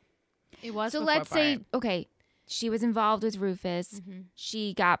Bart. It was. So before let's Bart. say, okay, she was involved with Rufus. Mm-hmm.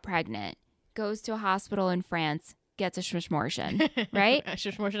 She got pregnant, goes to a hospital in France, gets a schmortion, right? A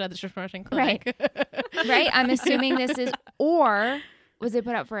schmortion at the schmortion clinic. Right. I'm assuming this is, or was it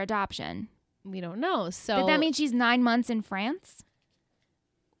put up for adoption? We don't know. So, but that means she's 9 months in France.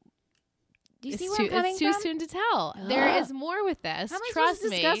 Do you see where I'm coming from? It's too soon to tell. There is more with this. How am I Trust supposed to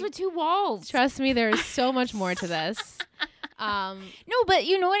me. discuss with two walls? Trust me, there is so much more to this. No, but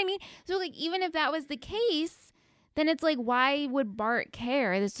you know what I mean? So even if that was the case, then it's why would Bart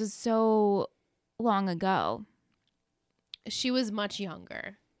care? This was so long ago. She was much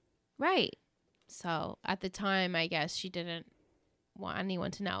younger. Right. So at the time, I guess she didn't want anyone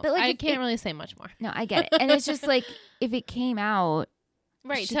to know. But I can't really say much more. No, I get it. And it's just if it came out.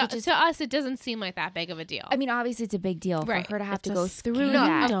 Right. To us, it doesn't seem like that big of a deal. I mean, obviously it's a big deal for her to have to go through no,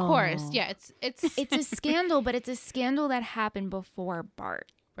 that. Of course. Yeah, it's a scandal, but it's a scandal that happened before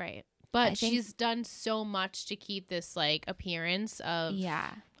Bart. Right. But she's done so much to keep this appearance of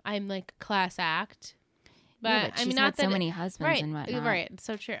I'm class act. But she's I mean, had not so that many husbands and whatnot. Right. It's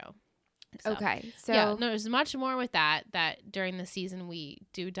so true. So, okay. So yeah, no, there's much more with that during the season we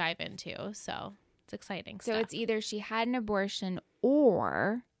do dive into. So it's exciting. So stuff. it's either she had an abortion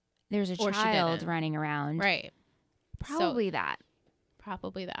or there's a child running around. Right. Probably that.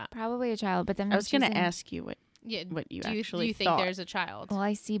 Probably that. Probably a child. But then I was going to ask you what you actually do you think thought. there's a child? Well,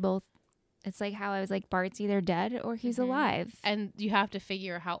 I see both. It's how I was Bart's either dead or he's alive. And you have to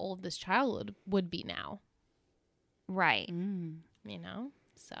figure how old this child would be now. Right. You know?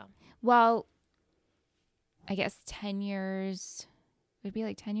 So. Well, I guess 10 years would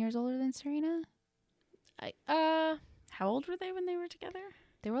be 10 years older than Serena. How old were they when they were together?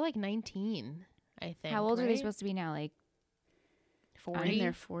 They were 19, I think. How old are they supposed to be now? 40? In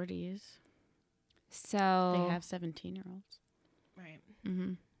their 40s. So they have 17-year-olds. Right.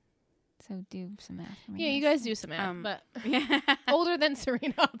 Mm-hmm. So do some math for me. Yeah, you guys do some math, but older than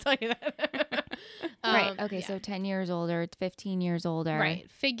Serena, I'll tell you that. Right. Okay. So 10 years older. It's 15 years older.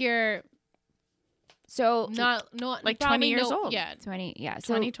 Right. Figure. So not like 20 years old. Yeah. 20. Yeah.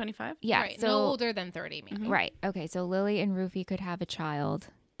 So 20, 25. yeah. Right. So no older than 30, maybe. Right. Okay. So Lily and Rufy could have a child,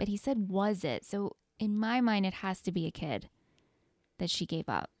 but he said, "Was it?" So in my mind, it has to be a kid that she gave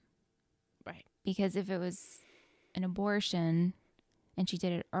up. Right. Because if it was an abortion and she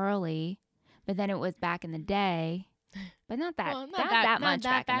did it early, but then it was back in the day, but not that that much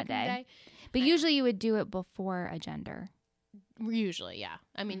back in the day. But usually you would do it before a gender. Usually, yeah.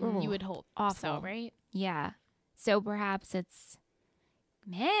 I mean, you would hope so, right? Yeah. So perhaps it's,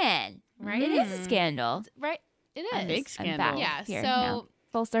 man, right? It is a scandal. Right. It is. A big scandal. Yeah. Here, so now.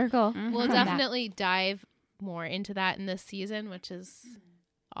 Full circle. We'll definitely dive more into that in this season, which is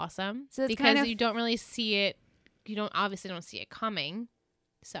awesome. So because kind of, you don't really see it. You don't see it coming.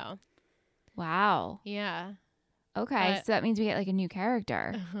 So. Wow. Yeah. Okay. So that means we get like a new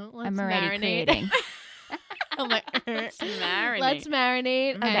character. I'm already creating. I'm like, let's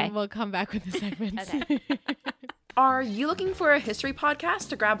marinate, and we'll come back with the segments. Okay. Are you looking for a history podcast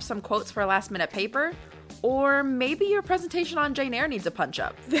to grab some quotes for a last-minute paper? Or maybe your presentation on Jane Eyre needs a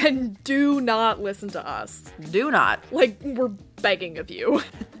punch-up? Then do not listen to us. Do not. Like, we're begging of you.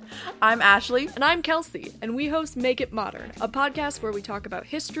 I'm Ashley. And I'm Kelsey, and we host Make It Modern, a podcast where we talk about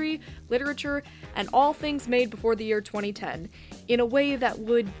history, literature, and all things made before the year 2010 in a way that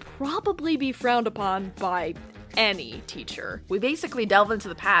would probably be frowned upon by any teacher. We basically delve into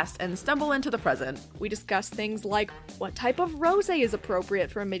the past and stumble into the present. We discuss things like what type of rosé is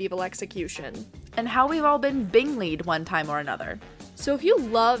appropriate for a medieval execution, and how we've all been Bingley'd one time or another. So if you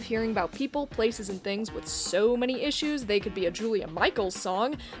love hearing about people, places, and things with so many issues they could be a Julia Michaels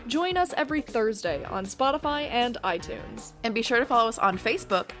song, join us every Thursday on Spotify and iTunes. And be sure to follow us on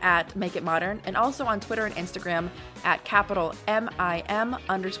Facebook at Make It Modern, and also on Twitter and Instagram at @MIM_podcast.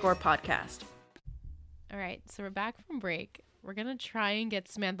 All right, so we're back from break. We're going to try and get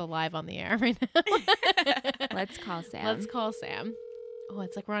Samantha live on the air right now. Let's call Sam. Oh,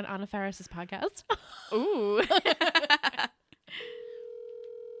 it's like we're on Anna Faris's podcast. Ooh.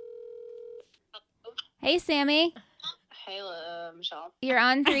 Hey, Sammy. Hey, Michelle. You're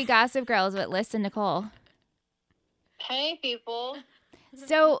on 3 Gossip Girls with Liz and Nicole. Hey, people.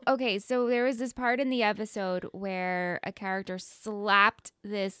 So there was this part in the episode where a character slapped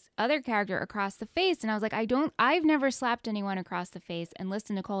this other character across the face, and I was like, I've never slapped anyone across the face, and Liz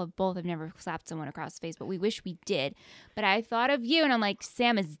and Nicole have never slapped someone across the face, but we wish we did. But I thought of you, and I'm like,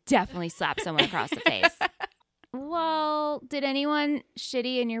 Sam has definitely slapped someone across the face. Well, did anyone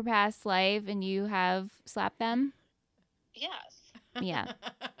shitty in your past life and you have slapped them? Yes. Yeah.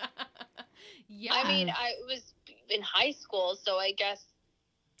 Yeah. I mean, I was in high school, so I guess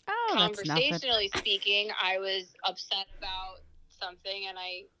conversationally speaking, I was upset about something, and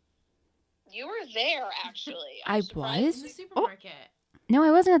you were there, actually. I was? In the supermarket. No,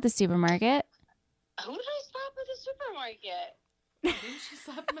 I wasn't at the supermarket. Who did I slap at the supermarket? Didn't she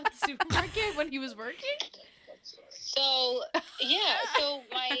slap him at the supermarket when he was working? So, yeah,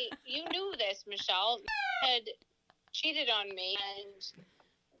 you knew this, Michelle, had cheated on me,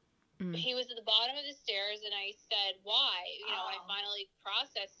 and he was at the bottom of the stairs, and I said, why? When I finally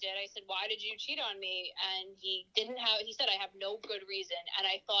processed it, I said, why did you cheat on me? And he said, I have no good reason. And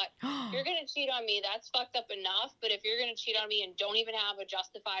I thought, you're going to cheat on me, that's fucked up enough, but if you're going to cheat on me and don't even have a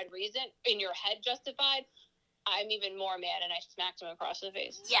justified reason, in your head justified, I'm even more mad, and I smacked him across the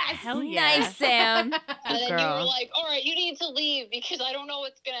face. Yes, hell yeah. Nice, Sam. And then you were like, all right, you need to leave because I don't know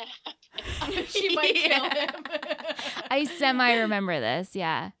what's going to happen. She might kill him. I semi-remember this,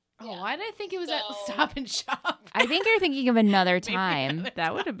 yeah. Oh, why did I think it was at Stop and Shop? I think you're thinking of another time.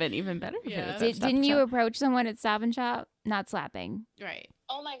 That would have been even better. Yeah. Didn't you approach someone at Stop and Shop? Not slapping. Right.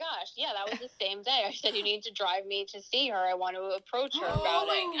 Oh my gosh, yeah, that was the same day. I said, you need to drive me to see her. I want to approach her about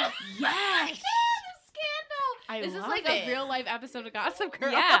it. Yes! Scandal! This is like a real life episode of Gossip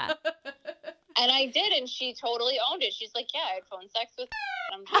Girl. Yeah. And I did, and she totally owned it. She's like, yeah, I had phone sex with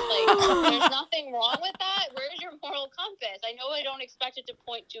and I'm just like, there's nothing wrong with that. Where's your moral compass? I know I don't expect it to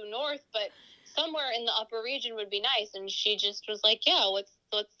point due north, but somewhere in the upper region would be nice. And she just was like, yeah, what's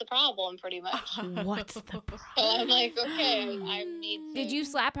the problem, pretty much. What's the problem? So I'm like, okay, I need to... Did you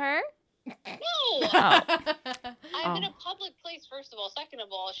slap her? No! Oh. I'm in a public place, first of all. Second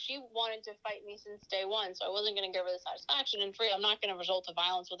of all, she wanted to fight me since day one, so I wasn't going to give her the satisfaction. And three, I'm not going to resort to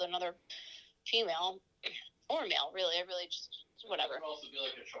violence with another female or male, really. I really just whatever. It would also be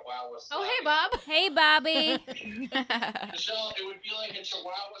like a chihuahua Oh, hey, slapping- Bob. Hey, Bobby. Michelle, it would be like a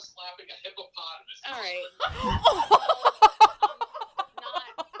chihuahua slapping a hippopotamus. All right.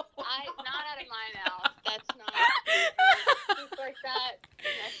 Not out of my mouth. That's not things like that.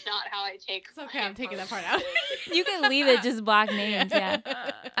 That's not how I take. It's okay. I'm taking that part out. You can leave it, just block names, yeah.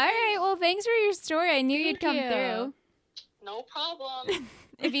 All right, well, thanks for your story. I knew you'd come through. No problem.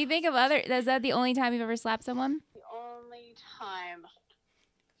 If you think of other, is that the only time you've ever slapped someone? The only time.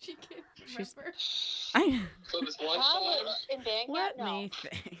 She can't remember. So this one Probably time, in band camp. Let No. me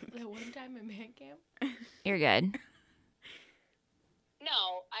think. The one time in band camp? You're good.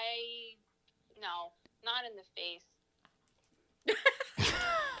 No, not in the face.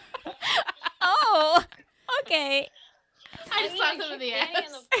 Oh, okay. I just slapped him in kicked the Danny ass.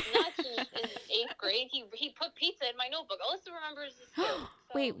 in the nuts in 8th grade. He put pizza in my notebook. Alyssa remembers this too. So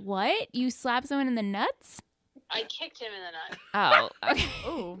Wait, what? You slapped someone in the nuts? I kicked him in the nuts. Oh, okay.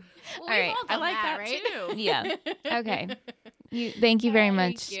 Oh, Well, All right. I like that right? too. Yeah. Okay. Thank you very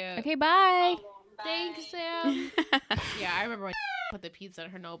Thank much. you. Okay, bye. Bye. Thanks, Sam. Yeah, I remember when put the pizza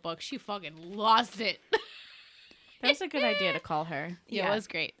in her notebook. She fucking lost it. That's a good idea to call her. Yeah, it was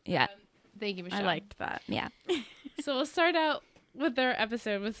great. Yeah. Thank you, Michelle. I liked that. Yeah. So we'll start out with our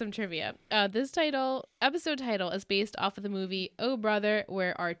episode with some trivia. This episode title is based off of the movie Oh Brother,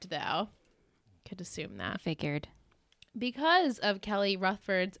 Where Art Thou? Could assume I that. figured. Because of Kelly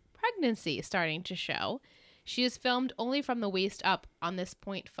Rutherford's pregnancy starting to show, she is filmed only from the waist up on this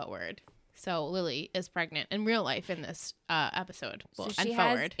point forward. So Lily is pregnant in real life in this episode. So and she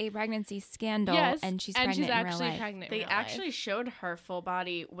forward. has a pregnancy scandal, Yes, and she's pregnant in real actually life. pregnant in They real actually life. showed her full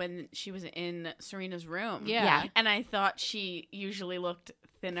body when she was in Serena's room. Yeah. Yeah. And I thought she usually looked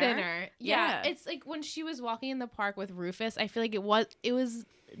thinner. Thinner. Yeah. Yeah. It's like when she was walking in the park with Rufus, I feel like it was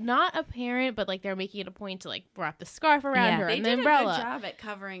not apparent, but like they're making it a point to like wrap the scarf around Yeah. her They and did the umbrella. a good job at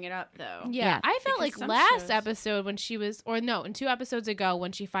covering it up, though. Yeah. Yeah. I felt Because like some last shows- episode when she was, or no, in 2 episodes ago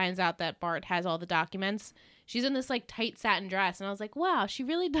when she finds out that Bart has all the documents, she's in this like tight satin dress, and I was like, wow, she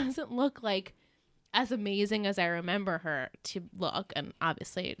really doesn't look like as amazing as I remember her to look. And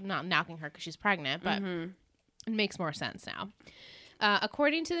obviously not knocking her because she's pregnant, but it makes more sense now.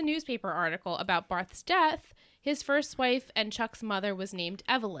 According to the newspaper article about Bart's death, his first wife and Chuck's mother was named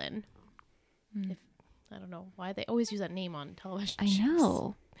Evelyn. I don't know why they always use that name on television I shows.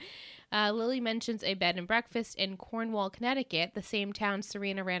 know. Lily mentions a bed and breakfast in Cornwall, Connecticut, the same town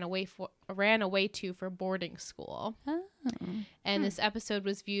Serena ran away to for boarding school. Oh. And this episode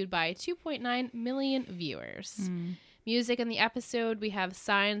was viewed by 2.9 million viewers. Music in the episode, we have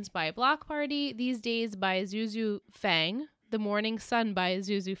Signs by Block Party, These Days by Zuzu Fang, The Morning Sun by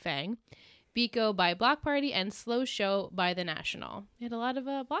Zuzu Fang, Biko by Block Party, and Slow Show by The National. We had a lot of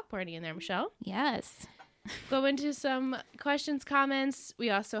Block Party in there, Michelle. Yes. Go into some questions, comments.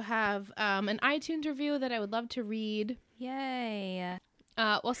 We also have an iTunes review that I would love to read. Yay.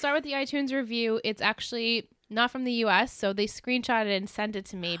 We'll start with the iTunes review. It's actually not from the U.S., so they screenshotted it and sent it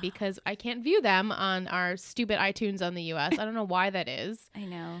to me because I can't view them on our stupid iTunes on the U.S. I don't know why that is. I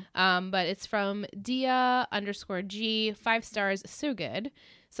know. But it's from Dia_G, 5 stars, so good.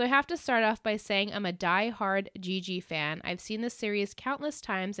 So I have to start off by saying I'm a die-hard Gigi fan. I've seen this series countless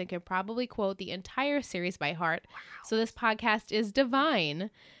times and could probably quote the entire series by heart. Wow. So this podcast is divine.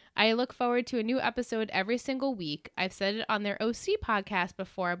 I look forward to a new episode every single week. I've said it on their OC podcast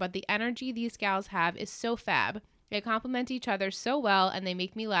before, but the energy these gals have is so fab. They complement each other so well, and they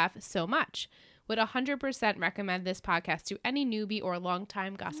make me laugh so much. Would 100% recommend this podcast to any newbie or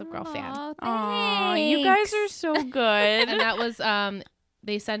longtime Gossip Girl fan. Oh, Aw, you guys are so good. And that was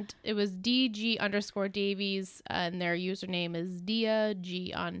it was DG_Davies, and their username is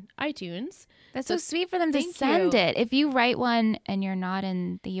DiaG on iTunes. That's so sweet for them to thank send you. it. If you write one and you're not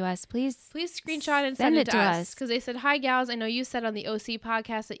in the U.S., please Screenshot and send it to us. Because they said, hi, gals. I know you said on the OC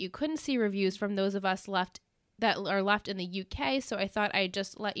podcast that you couldn't see reviews from those of us that are left in the UK, so I thought I'd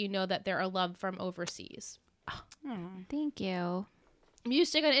just let you know that there are love from overseas. Thank you.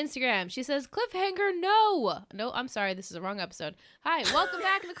 Music on Instagram. She says, cliffhanger, no. No, I'm sorry. This is the wrong episode. Hi, welcome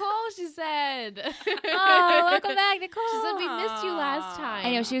back, Nicole, she said. Oh, welcome back, Nicole. She said, we missed you last time.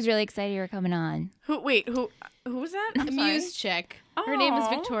 I know, she was really excited you were coming on. Who was that? I'm sorry. Muse chick. Her name is Aw.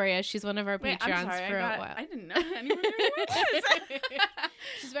 Victoria. She's one of our Wait, Patreons I'm sorry. for a while. I didn't know anyone knew who it was.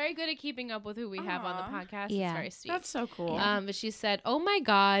 She's very good at keeping up with who we have on the Aw. podcast. Yeah. It's very sweet. That's so cool. But she said, oh my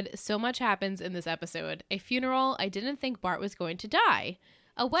God, so much happens in this episode. A funeral. I didn't think Bart was going to die.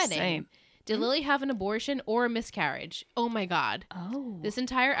 A wedding. Same. Did Lily have an abortion or a miscarriage? Oh my God. Oh. This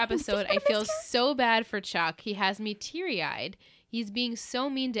entire episode, I feel so bad for Chuck. He has me teary-eyed. He's being so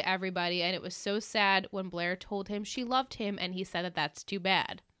mean to everybody, and it was so sad when Blair told him she loved him, and he said that that's too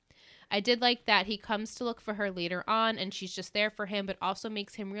bad. I did like that he comes to look for her later on, and she's just there for him, but also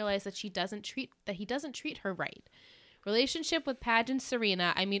makes him realize that he doesn't treat her right. Relationship with Padge and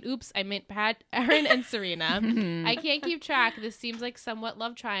Serena. I meant Aaron and Serena. I can't keep track. This seems like somewhat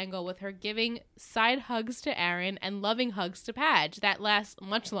love triangle with her giving side hugs to Aaron and loving hugs to Padge. That lasts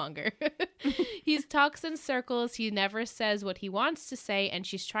much longer. He talks in circles. He never says what he wants to say, and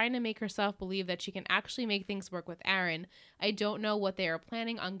she's trying to make herself believe that she can actually make things work with Aaron. I don't know what they are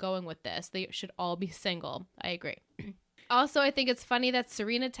planning on going with this. They should all be single. I agree. Also, I think it's funny that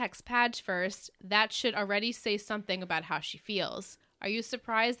Serena texts Padge first. That should already say something about how she feels. Are you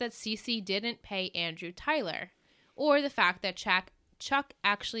surprised that Cece didn't pay Andrew Tyler? Or the fact that Chuck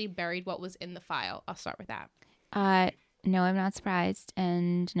actually buried what was in the file? I'll start with that. No, I'm not surprised.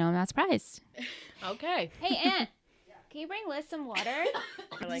 And no, I'm not surprised. Okay. Hey, Aunt, can you bring Liz some water?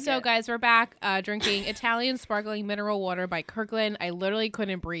 Guys, we're back drinking Italian sparkling mineral water by Kirkland. I literally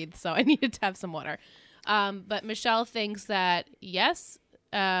couldn't breathe, so I needed to have some water. But Michelle thinks that, yes,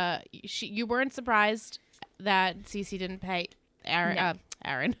 you weren't surprised that Cece didn't pay Andrew,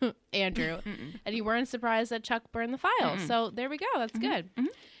 and you weren't surprised that Chuck burned the file. So there we go. That's good.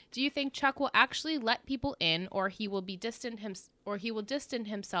 Do you think Chuck will actually let people in, or he will distance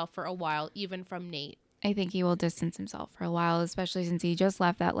himself for a while, even from Nate? I think he will distance himself for a while, especially since he just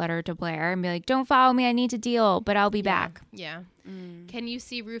left that letter to Blair and be like, don't follow me, I need to deal, but I'll be back. Yeah. Can you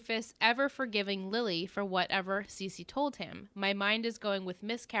see Rufus ever forgiving Lily for whatever Cece told him? My mind is going with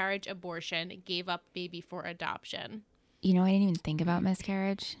miscarriage, abortion, gave up baby for adoption. You know, I didn't even think about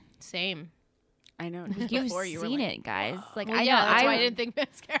miscarriage. Same. I know. You've seen it, guys. Like, I know. That's why I didn't think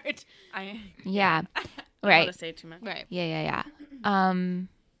miscarriage. Yeah. I don't Right. want to say too much. Right. Yeah.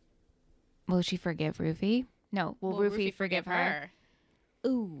 Will she forgive Rufy? No. Will Rufy forgive her?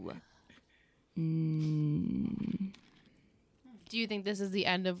 Ooh. Do you think this is the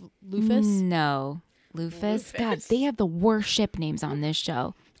end of Lufus? No. Lufus? God, they have the worst ship names on this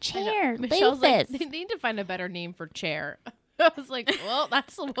show. Chair. Michelle's Lufus. like, they need to find a better name for chair. I was like, well,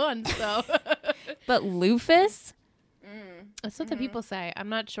 that's the one, so. But Lufus? That's what the people say. I'm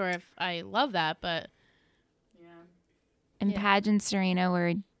not sure if I love that, but. And Padge and Serena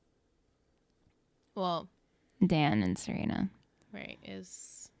were Well. Dan and Serena. Right.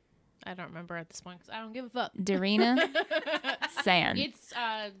 I don't remember at this point because I don't give a fuck. Darina? San. It's,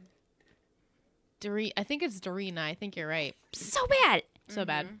 I think it's Darina. I think you're right. So bad. So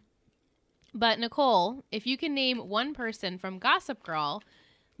bad. But Nicole, if you can name one person from Gossip Girl,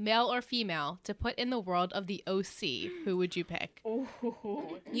 male or female, to put in the world of the OC, who would you pick?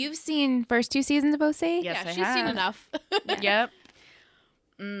 You've seen first 2 seasons of OC? Yes, Yeah, I she's have. seen enough. Yep.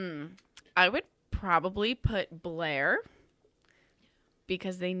 I would probably put Blair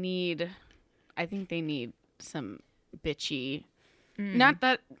because I think they need some bitchy. Not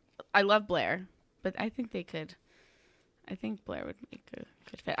that I love Blair, but I think Blair would make a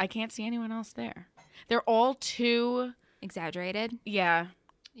good fit. I can't see anyone else there. They're all too Exaggerated? Yeah.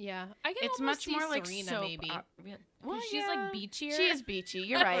 Yeah, I can It's almost much see more like Serena, soap maybe. Well, She's like beachier. She is beachy.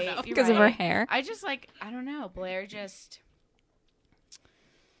 You're right. Because of her hair. I just I don't know. Blair just,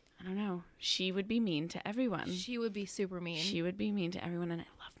 I don't know. She would be mean to everyone. She would be super mean. She would be mean to everyone, and I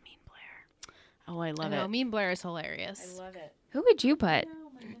love Mean Blair. Oh, I love it. Mean Blair is hilarious. I love it. Who would you put?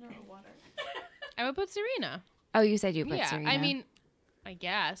 I would put Serena. Oh, you said you put Serena. I mean, I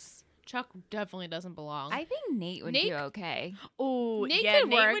guess. Chuck definitely doesn't belong. I think Nate would be okay. Oh, Nate yeah, could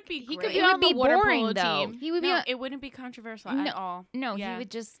Nate work. would be He great. could be It on would be the water boring, polo though. team. He would No, be it wouldn't be controversial No, at all. No, Yeah. he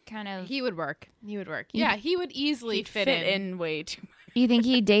would just kind of. He would work. Yeah, he would easily He'd fit in. way too much. You think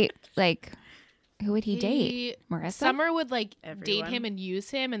he'd date, who would he date? Marissa? Summer would date Everyone. him and use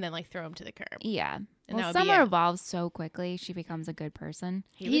him and then throw him to the curb. Yeah. And that Well, would be Summer it. evolves so quickly. She becomes a good person.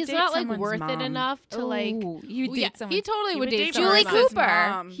 He's not worth it enough to Ooh, you Ooh, date yeah, someone. he totally would date Julie Summer's Cooper.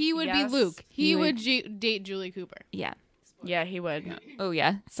 mom. He would be Luke. He would date Julie Cooper. Yeah. Yeah, he would. Oh,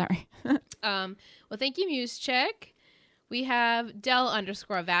 yeah. Sorry. Well, thank you, Muse Chick. We have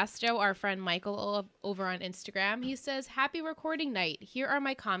Del_Vasto, our friend Michael over on Instagram. He says, happy recording night. Here are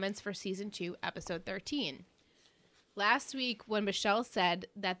my comments for season 2, episode 13. Last week, when Michelle said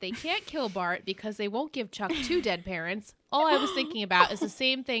that they can't kill Bart because they won't give Chuck 2 dead parents, all I was thinking about is the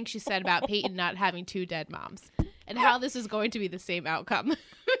same thing she said about Peyton not having 2 dead moms, and how this is going to be the same outcome.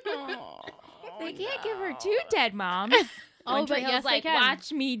 They can't give her 2 dead moms. Oh, but yes, they can.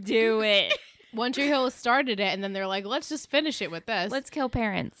 watch me do it. One Tree Hill started it, and then they're like, let's just finish it with this. Let's kill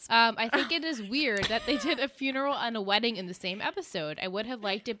parents. I think it is weird that they did a funeral and a wedding in the same episode. I would have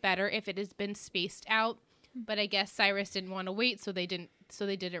liked it better if it has been spaced out But I guess Cyrus didn't want to wait, so they did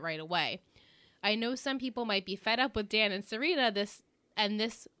it right away. I know some people might be fed up with Dan and Serena this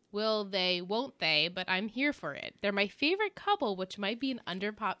will they, won't they, but I'm here for it. They're my favorite couple, which might be an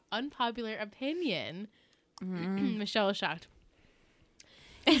unpopular opinion. Michelle is shocked.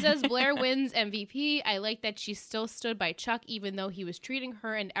 He says Blair wins MVP. I like that she still stood by Chuck even though he was treating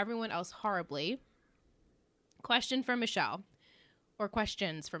her and everyone else horribly. Question for Michelle. Or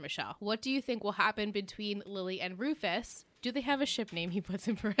questions for Michelle. What do you think will happen between Lily and Rufus? Do they have a ship name? He puts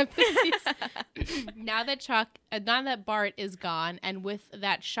in parentheses. now that Bart is gone, and with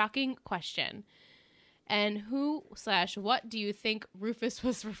that shocking question. And who/what do you think Rufus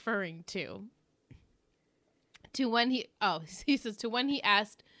was referring to? He says to when he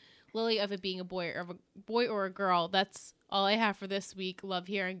asked Lily of it being a boy or a girl. That's all I have for this week. Love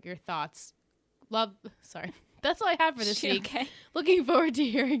hearing your thoughts. That's all I have for this week. Okay? Looking forward to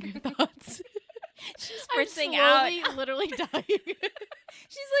hearing your thoughts. She's spritzing out. Literally dying. She's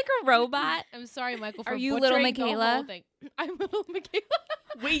like a robot. I'm sorry, Michael, for Are you little Michaela? I'm little Michaela.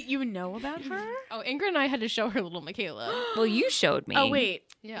 Wait, you know about her? Oh, Ingrid and I had to show her little Michaela. Well, you showed me. Oh, wait.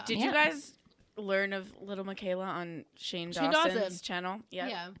 Yeah. Did you guys learn of little Michaela on Shane Dawson's channel?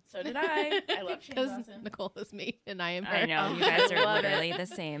 Yeah. So did I. I love Shane Dawson. Nicole is me and I am her. I know. You guys are literally the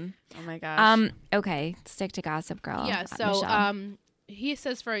same. Oh, my gosh. Okay. Stick to Gossip Girl. Yeah, so he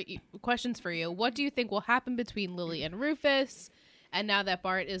says for questions for you. What do you think will happen between Lily and Rufus? And now that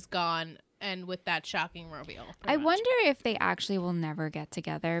Bart is gone and with that shocking reveal. I wonder if they actually will never get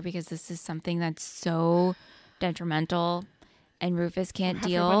together because this is something that's so detrimental and Rufus can't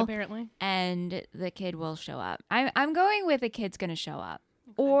deal. Apparently. And the kid will show up. I'm going with a kid's going to show up.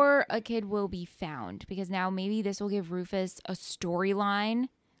 Okay. Or a kid will be found because now maybe this will give Rufus a storyline.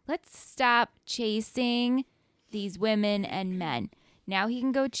 Let's stop chasing these women and men. Now he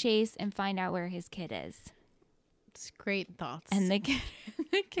can go chase and find out where his kid is. It's great thoughts. And the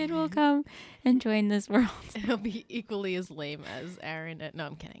kid will come and join this world. It'll be equally as lame as Aaron. No,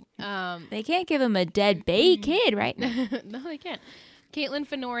 I'm kidding. They can't give him a dead kid right now. No, they can't. Caitlin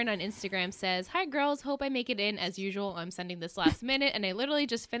Fenorin on Instagram says, "Hi, girls. Hope I make it in. As usual, I'm sending this last minute, and I literally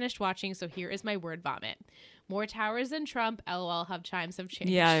just finished watching, so here is my word vomit. More towers than Trump. LOL, how times have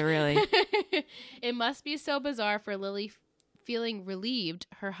changed." Yeah, really. It must be so bizarre for Lily feeling relieved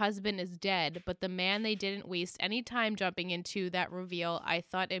her husband is dead, but the man they didn't waste any time jumping into that reveal. I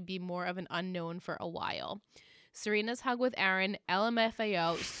thought it'd be more of an unknown for a while. Serena's hug with Aaron,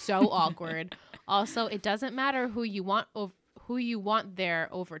 LMFAO, so awkward. Also, it doesn't matter who you want there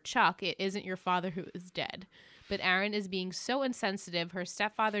over Chuck. It isn't your father who is dead. But Aaron is being so insensitive. Her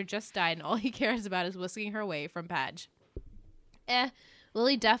stepfather just died, and all he cares about is whisking her away from Padge.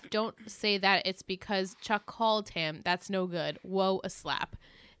 Lily Duff, don't say that it's because Chuck called him. That's no good. Whoa, a slap.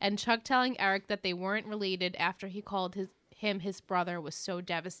 And Chuck telling Eric that they weren't related after he called him his brother was so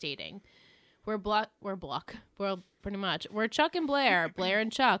devastating. We're pretty much. We're Chuck and Blair. Blair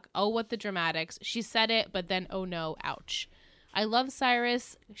and Chuck. Oh, what the dramatics. She said it, but then oh no, ouch. I love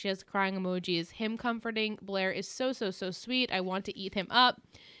Cyrus. She has crying emojis. Him comforting Blair is so sweet. I want to eat him up.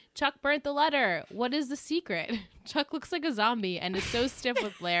 Chuck burnt the letter. What is the secret? Chuck looks like a zombie and is so stiff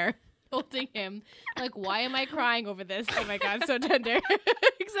with Blair holding him. Like, why am I crying over this? Oh my God, so tender.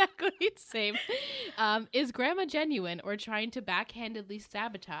 Exactly, same. Is Grandma genuine or trying to backhandedly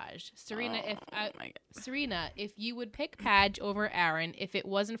sabotage? Serena, if you would pick Padge over Aaron, if it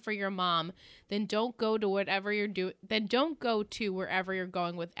wasn't for your mom, then don't go to whatever you're doing. Then don't go to wherever you're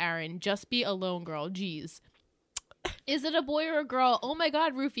going with Aaron. Just be a lone girl. Jeez. Is it a boy or a girl? Oh my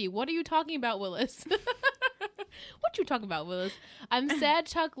God, Rufy, what are you talking about, Willis? What you talking about, Willis? I'm sad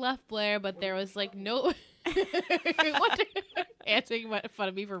Chuck left Blair, but there was like no... What? Answering fun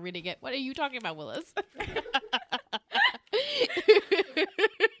of me for reading it. What are you talking about, Willis?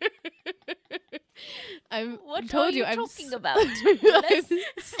 I'm talking about? I'm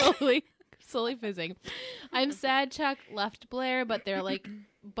slowly fizzing. I'm sad Chuck left Blair, but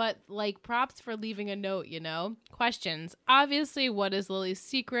props for leaving a note, you know? Questions. Obviously, what is Lily's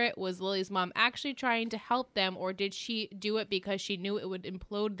secret? Was Lily's mom actually trying to help them, or did she do it because she knew it would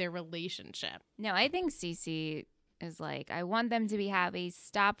implode their relationship? No, I think Cece is like, I want them to be happy.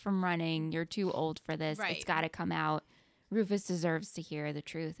 Stop from running. You're too old for this. Right. It's got to come out. Rufus deserves to hear the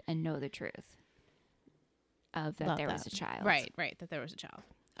truth and know the truth of that there was a child. Right, that there was a child.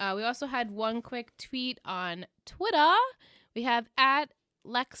 We also had one quick tweet on Twitter. We have at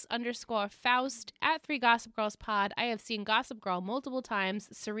Lex_Faust at 3 Gossip Girls Pod. I have seen Gossip Girl multiple times.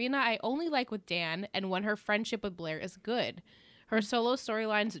 Serena, I only like with Dan, and when her friendship with Blair is good. Her solo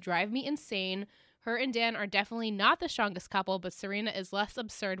storylines drive me insane. Her and Dan are definitely not the strongest couple, but Serena is less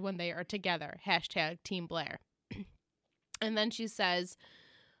absurd when they are together. Hashtag Team Blair. And then she says,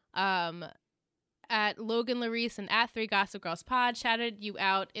 at Logan Larice and at 3 Gossip Girls Pod, shouted you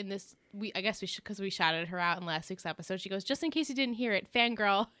out in this. I guess we should, because we shouted her out in last week's episode. She goes, just in case you didn't hear it,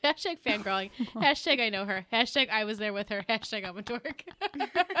 fangirl, hashtag fangirling, hashtag I know her, hashtag I was there with her, hashtag I'm a dork.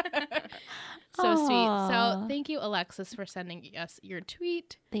 So sweet. So thank you, Alexis, for sending us your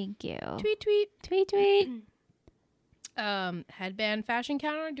tweet. Thank you. Tweet. Headband fashion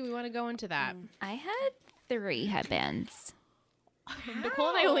counter. Do we want to go into that? I had 3 headbands. Nicole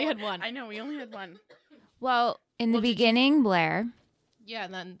and I only had one. I know, we only had one. Well, in the beginning, Blair. Yeah,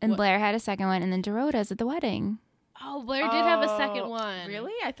 and then Blair had a second one, and then Dorota's at the wedding. Oh, Blair did have a second one.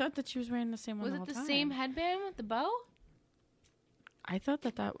 Really? I thought that she was wearing the same one. Was it the same headband with the bow? I thought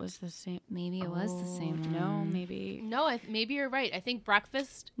that was the same. Maybe it was the same one. No, maybe. No, maybe you're right. I think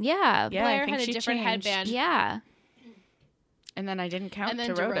breakfast. Yeah. Blair had a different headband. Yeah. And then I didn't count and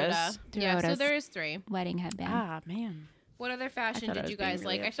then Dorota's. Yeah, so there's 3. Wedding headband. Ah, man. What other fashion did you guys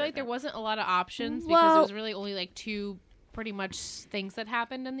like? Really I feel like there wasn't a lot of options because Well, there was really only like 2 pretty much things that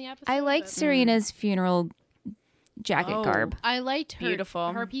happened in the episode. I liked Serena's funeral jacket garb. I liked her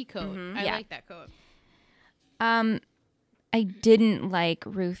Beautiful. her pea coat. I Yeah. like that coat. I didn't like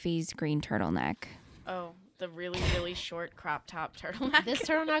Rufy's green turtleneck. Oh, the really, really short crop top turtleneck. This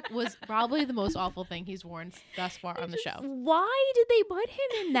turtleneck was probably the most awful thing he's worn thus far on the show. Why did they put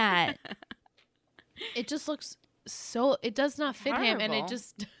him in that? It just looks so. It does not fit him, and it Horrible.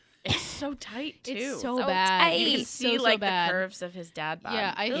 just. It's so tight, too. It's so So bad. tight. You can It's see, so like, bad. the curves of his dad bod.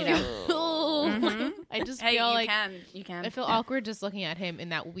 Yeah, I you feel. know? I just Hey, feel you like you can. I feel awkward just looking at him in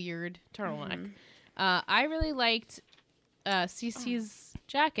that weird turtleneck. I really liked Cece's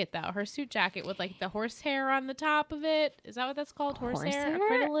jacket, though. Her suit jacket with like the horsehair on the top of it. Is that what that's called? Horsehair?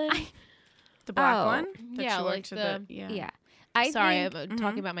 Horsehair? The black one? that Yeah, she wore like to the- yeah. Yeah. Sorry, think, I'm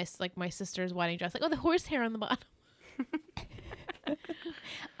talking about my sister's wedding dress. Like, oh, the horsehair on the bottom.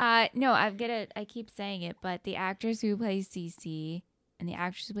 no, I keep saying it, but the actress who plays Cece and the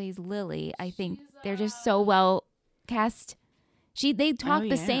actress who plays Lily, I think they're just so well cast. They talk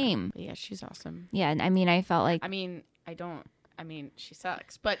the same. Yeah, she's awesome. Yeah, and I mean, I felt like She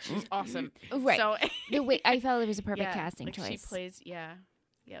sucks, but she's awesome. Right. So the way I felt it was a perfect yeah, casting like choice. She plays. Yeah.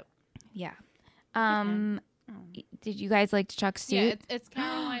 Yep. Yeah. Did you guys like Chuck's suit? Yeah, it's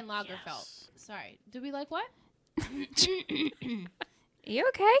Caroline Lagerfeld. Sorry, did we like what? You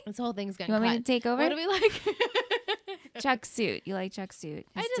okay? This whole thing's getting You want cut. me to take over? What do we like? Chuck's suit. You like Chuck's suit?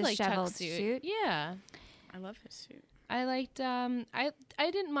 I His did like disheveled Chuck's suit. Yeah, I love his suit. I liked. I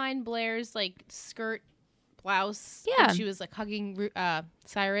didn't mind Blair's like skirt blouse. Yeah. when she was like hugging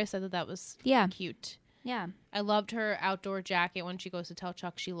Cyrus. I thought that was Yeah. cute. Yeah. I loved her outdoor jacket when she goes to tell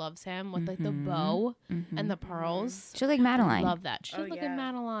Chuck she loves him with like the bow and the pearls. She looked like Madeline. Love that. She looked like yeah. a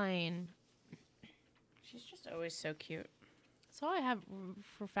Madeline. She's just always so cute. That's all I have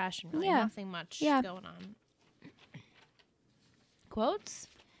for fashion. Really, Yeah. nothing much Yeah. going on. Quotes.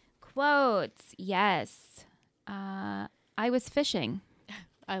 Quotes. Yes. I was fishing.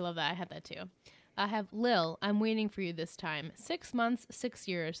 I love that. I had that too. I have Lil. I'm waiting for you this time. 6 months, 6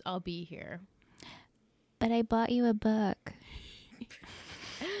 years. I'll be here. But I bought you a book.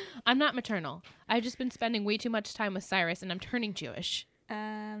 I'm not maternal. I've just been spending way too much time with Cyrus, and I'm turning Jewish.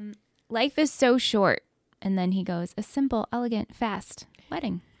 Life is so short. And then he goes, a simple, elegant, fast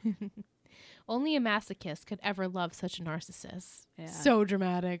wedding. Only a masochist could ever love such a narcissist. Yeah. So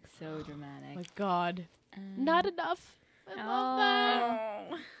dramatic. So dramatic. My God. Not enough. I love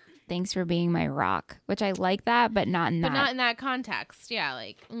that. Thanks for being my rock, which I like that, but not in But that. not in that context. Yeah,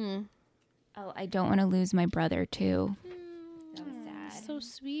 like, Oh, I don't want to lose my brother too. That was sad. so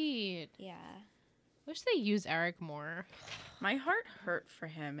sweet. Yeah. Wish they use Eric more. My heart hurt for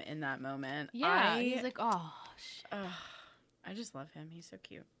him in that moment. Yeah, he's like, oh, I just love him. He's so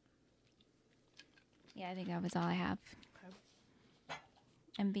cute. Yeah, I think that was all I have.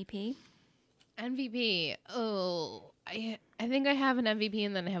 MVP. MVP. Oh, I think I have an MVP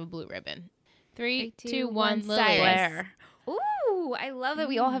and then I have a blue ribbon. 3, 2, 1. Lily. Cyrus. Blair. Ooh, I love that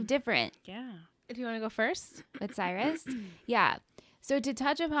we all have different. Yeah. Do you want to go first? With Cyrus? Yeah. So to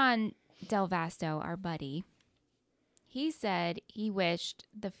touch upon Del Vasto, our buddy, he said he wished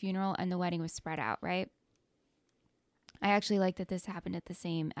the funeral and the wedding was spread out, right? I actually like that this happened at the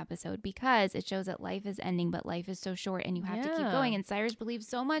same episode because it shows that life is ending, but life is so short and you have to keep Yeah. going. And Cyrus believes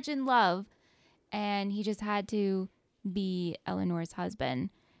so much in love and he just had to be Eleanor's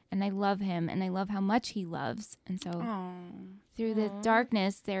husband. And I love him and I love how much he loves. And so through the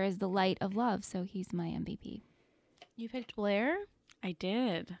darkness, there is the light of love. So he's my MVP. You picked Blair? I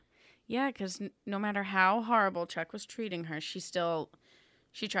did. Yeah, because no matter how horrible Chuck was treating her, she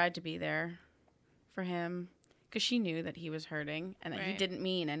tried to be there for him because she knew that he was hurting and that he didn't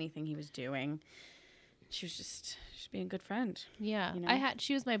mean anything he was doing. She was just being a good friend. Yeah. You know?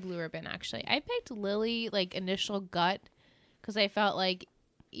 She was my blue ribbon, actually. I picked Lily, like, initial gut because I felt like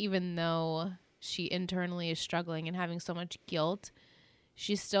even though she internally is struggling and having so much guilt,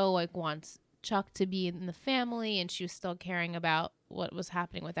 she still, like, wants Chuck to be in the family, and she was still caring about what was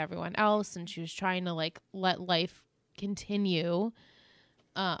happening with everyone else, and she was trying to, like, let life continue.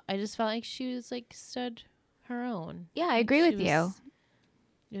 I just felt like she was, like, stood her own. Yeah, I agree with you.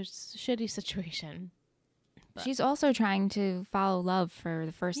 It was a shitty situation. But she's also trying to follow love for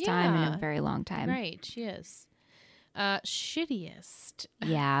the first time in a very long time. Right, she is. Shittiest.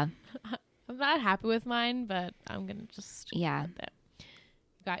 Yeah. I'm not happy with mine, but I'm going to just... Yeah.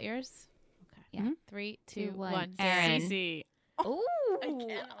 Got yours? Okay. Yeah. 3, 2, 1. Aaron. Cece. Ooh.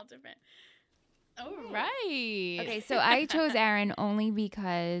 Again, all different. All right. Okay, so I chose Aaron only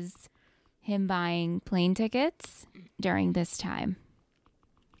because him buying plane tickets during this time.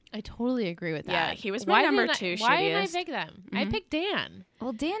 I totally agree with that. Yeah, he was my number 2 shittiest. Why didn't I pick them? I picked Dan.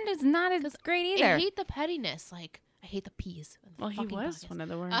 Well, Dan is not as great either. I hate the pettiness. Like, I hate the peas. Well, he was one of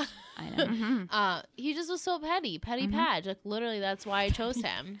the worst. I know. He just was so petty. Petty Padge. Like, literally, that's why I chose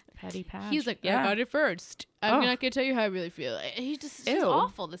him. Petty Padge. He's like, I got it first. I'm not going to tell you how I really feel. He's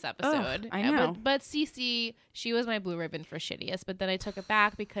awful this episode. I know. But Cece, she was my blue ribbon for shittiest. But then I took it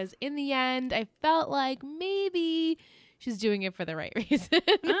back because in the end, I felt like maybe... she's doing it for the right reason.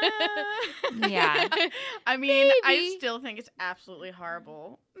 Yeah. I mean, maybe. I still think it's absolutely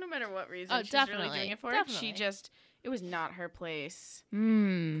horrible, no matter what reason she's really doing it for. Definitely. It was not her place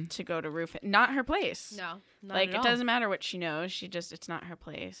to go to Rufus. Not her place. No, not like, at all. It doesn't matter what she knows. It's not her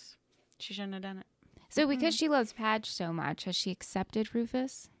place. She shouldn't have done it. So because she loves Padge so much, has she accepted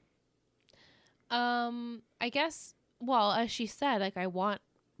Rufus? I guess, well, as she said, like, I want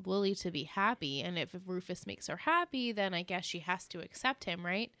Lily to be happy, and if Rufus makes her happy, then I guess she has to accept him,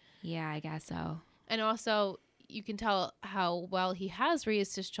 right? Yeah, I guess so. And also, you can tell how well he has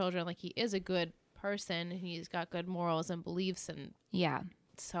raised his children. Like, he is a good person, and he's got good morals and beliefs, and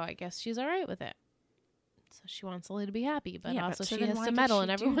so I guess she's all right with it. So she wants Lily to be happy, but also she has to meddle in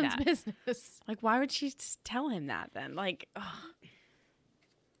everyone's business. Like, why would she tell him that then? Like, I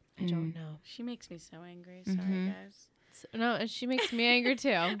don't know. She makes me so angry. Sorry, guys. No, she makes me angry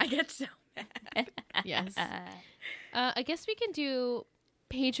too. I get so mad. Yes. I guess we can do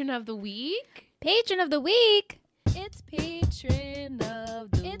Patron of the Week. Patron of the Week. It's Patron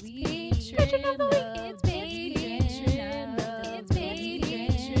of the Week. It's Patron of the Week. It's Patron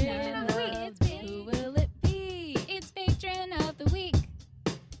of the Week. Who will it be? It's Patron of the Week.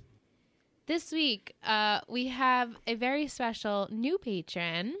 This week, we have a very special new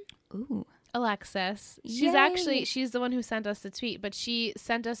patron. Ooh. Alexis. Yay. She's the one who sent us the tweet, but she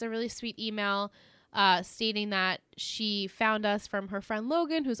sent us a really sweet email stating that she found us from her friend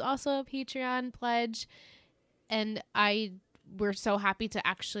Logan, who's also a Patreon pledge. And we're so happy to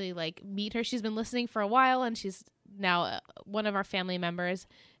actually like meet her. She's been listening for a while, and she's now one of our family members.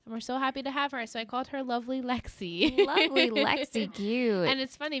 And we're so happy to have her. So I called her Lovely Lexi. Lovely Lexi, cute. And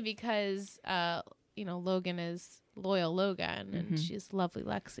it's funny because, Logan is Loyal Logan, and she's Lovely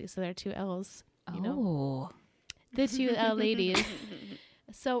Lexi. So there are 2 L's. The 2 L ladies.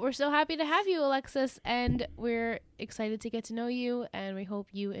 So we're so happy to have you, Alexis, and we're excited to get to know you, and we hope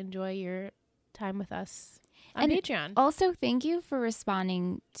you enjoy your time with us on Patreon. Also, thank you for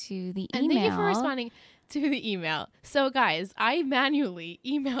responding to the email. And thank you for responding to the email. So, guys, I manually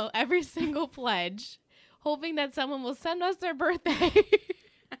email every single pledge, hoping that someone will send us their birthday.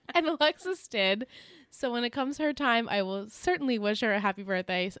 And Alexis did. So when it comes her time, I will certainly wish her a happy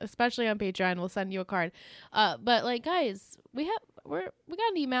birthday, especially on Patreon. We'll send you a card. But like, guys, we got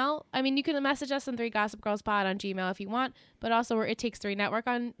an email. I mean, you can message us on 3gossipgirlspod on Gmail if you want, but also we're It Takes 3 Network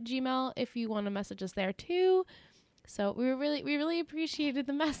on Gmail if you want to message us there too. So we really appreciated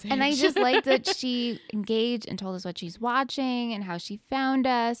the message. And I just like that she engaged and told us what she's watching and how she found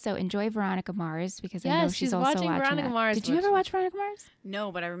us. So enjoy Veronica Mars, because I know she's also watching Veronica Mars. Did you ever watch Veronica Mars?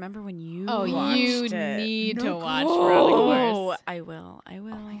 No, but I remember when you you watched it. need to watch Veronica Mars. Oh, I will. Oh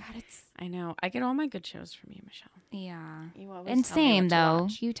my God, I know. I get all my good shows from you, Michelle. Yeah. You always And tell me same what to though.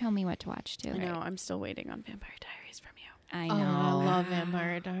 watch. You tell me what to watch too. I know. I'm still waiting on Vampire Diaries from you. I know. I love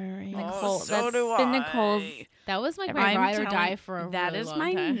Vampire Diaries. Nicole, so that's do been I. Nicole's. That was like I'm my ride or telling- die for a that really is long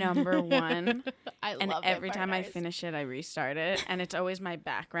my time. number one. I And love every Vampire time I Diaries. finish it, I restart it, and it's always my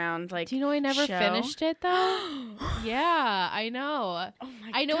background. Like, Do you know I never show. finished it though? Yeah, I know. Oh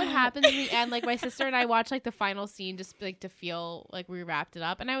my I know what God. happens in the end. Like my sister and I watched like the final scene just like to feel like we wrapped it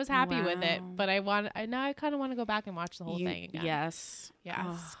up, and I was happy with it. Wow. But now I kind of want to go back and watch the whole thing again. Yes. Yeah,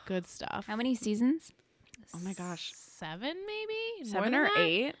 Oh. it's good stuff. How many seasons? Oh my gosh. 7 maybe? 7 More or than that?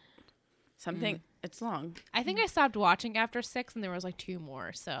 8. Something. It's long. I think I stopped watching after 6, and there was like 2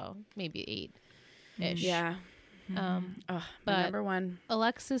 more, so maybe 8 ish. Yeah. Um, Oh, But- my number one.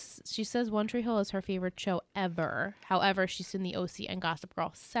 Alexis, she says One Tree Hill is her favorite show ever. However, she's seen The OC and Gossip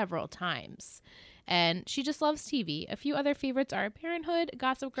Girl several times. And she just loves TV. A few other favorites are Parenthood,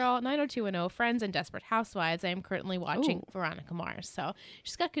 Gossip Girl, 90210, Friends, and Desperate Housewives. I am currently watching Veronica Mars. So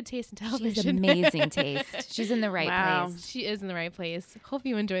she's got good taste in She has television. amazing taste. She's in the right Wow. place. She is in the right place. Hope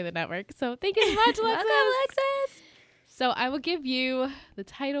you enjoy the network. So thank you so much, Alexis. Welcome, Alexis. So I will give you the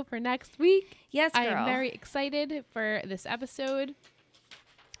title for next week. Yes, girl. I am very excited for this episode.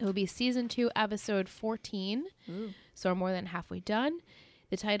 It will be season 2, episode 14. So we're more than halfway done.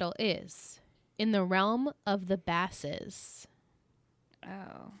 The title is In the Realm of the Basses.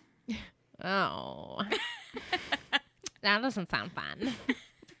 Oh. Oh. That doesn't sound fun.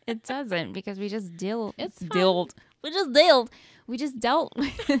 It doesn't because we just dealt. It's fun. dealt. We just dealt. We just dealt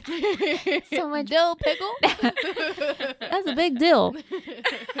with so much Dill pickle? That's a big deal.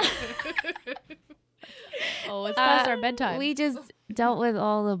 Oh, it's past our bedtime. We just dealt with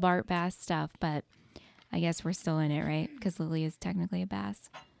all the Bart Bass stuff, but I guess we're still in it, right? Because Lily is technically a bass.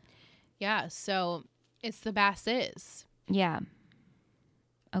 Yeah, so it's the Basses. Yeah.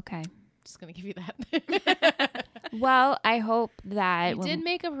 Okay. Just going to give you that. Well, I hope that I did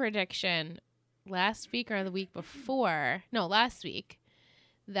make a prediction last week or the week before. No, last week.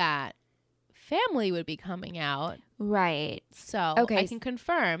 That Family would be coming out. right. So Okay. I can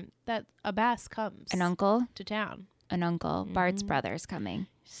confirm that a bass comes An uncle, to town. Bart's brother's coming.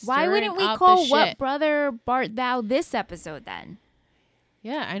 Why wouldn't we Stirring up call the What shit. Brother Bart Thou this episode then?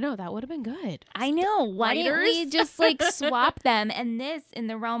 Yeah, I know. That would have been good. I know. Why didn't we Writers? just like swap them and this in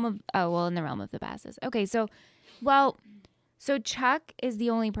the realm of in the realm of the basses. Okay, so Chuck is the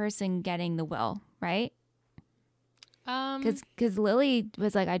only person getting the will, right? Because Lily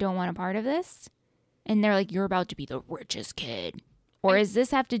was like, I don't want a part of this, and they're like, you're about to be the richest kid, or does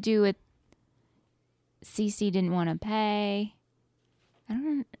this have to do with Cece didn't want to pay? I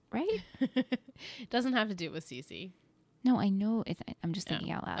don't know, right? It doesn't have to do with Cece. No, I know. I'm just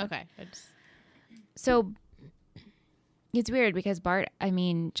thinking out loud. Okay. So it's weird because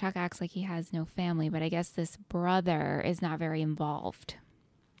Chuck acts like he has no family, but I guess this brother is not very involved.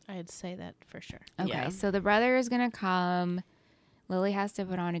 I'd say that for sure. Okay, Yeah. so the brother is going to come. Lily has to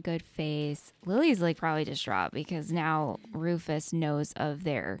put on a good face. Lily's like probably distraught because now Rufus knows of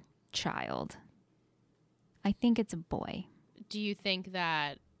their child. I think it's a boy. Do you think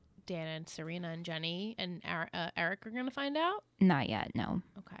that Dan and Serena and Jenny and Eric are going to find out? Not yet, no.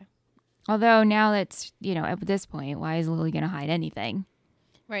 Okay. Although now that's, at this point, why is Lily going to hide anything?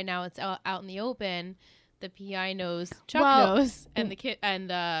 Right now it's out in the open. The PI knows, Chuck Well, knows, and the kid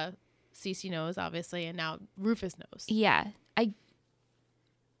and Cece knows, obviously, and now Rufus knows. Yeah,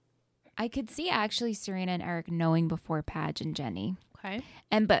 I could see actually Serena and Eric knowing before Padge and Jenny. Okay.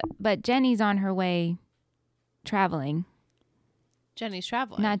 And but Jenny's on her way traveling. Jenny's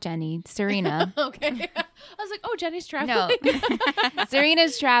traveling. Not Jenny, Serena. Okay. I was like, oh, Jenny's traveling. No.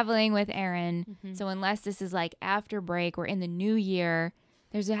 Serena's traveling with Aaron. Mm-hmm. So unless this is like after break, we're in the new year,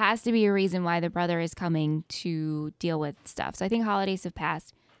 there has to be a reason why the brother is coming to deal with stuff. So I think holidays have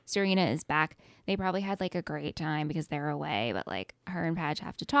passed. Serena is back. They probably had like a great time because they're away, but like her and Padge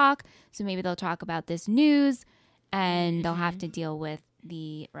have to talk. So maybe they'll talk about this news and they'll have to deal with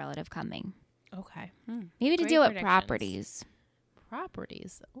the relative coming. Okay. Maybe to Great deal with predictions. properties.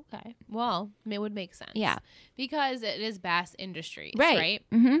 Properties. Okay. Well, it would make sense. Yeah. Because it is Bass Industries, Right. right?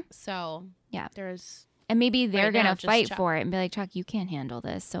 Mm-hmm. So Yeah. there's And maybe they're Right going now, to just fight Chuck. for it and be like, Chuck, you can't handle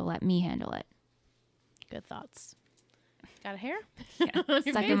this, so let me handle it. good thoughts. Got a hair? Yeah. On your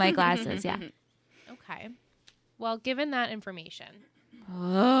Stuck face? in my glasses, yeah. Okay. Well, given that information,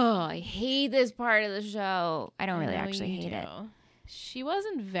 Oh, I hate this part of the show. I don't really I know actually you hate it. do. She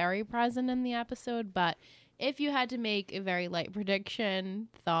wasn't very present in the episode, but if you had to make a very light prediction,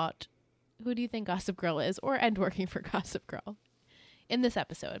 who do you think Gossip Girl is, and working for Gossip Girl in this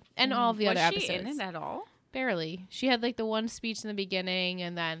episode and all of the Was other she episodes? in it at all? Barely. She had like the one speech in the beginning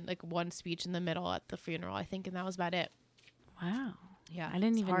and then like one speech in the middle at the funeral, I think, and that was about it. Wow. Yeah, I didn't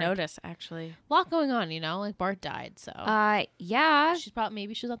it's even hard. notice, actually. A lot going on, like Bart died, so Yeah. she's probably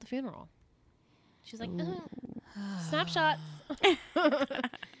maybe she was at the funeral. She's like, snapshots.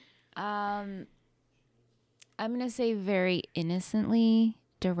 I'm gonna say very innocently,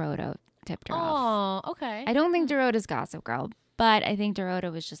 Dorota tipped her off. Oh, okay. I don't think Dorota's Gossip Girl, but I think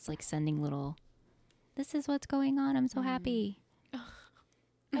Dorota was just like sending little. This is what's going on. I'm so happy.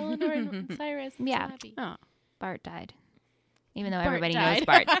 Eleanor and Cyrus. I'm so Yeah. happy. Oh. Bart died. Even though Bart everybody died.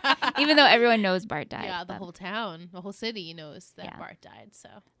 knows Bart. Even though everyone knows Bart died. Yeah, the but- whole town, the whole city knows that Yeah. Bart died. So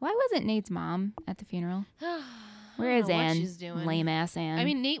Why wasn't Nate's mom at the funeral? Where I is don't know what Anne? she's doing. Lame ass Anne. I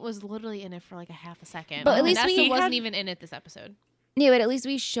mean, Nate was literally in it for like a half a second. But at least Vanessa we wasn't had- even in it this episode. yeah, but at least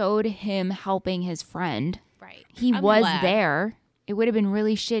we showed him helping his friend. Right. He I'm was glad. there. It would have been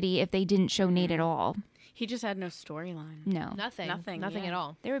really shitty if they didn't show Nate at all. He just had no storyline. No. Nothing. Nothing, Nothing yeah. at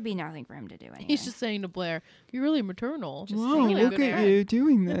all. There would be nothing for him to do anyway. He's just saying to Blair, "You're really maternal." Just Whoa, saying look good at for you her.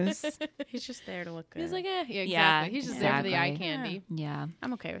 doing this. He's just there to look good. He's like, yeah, exactly. Yeah, He's just there for the eye exactly. candy. Yeah.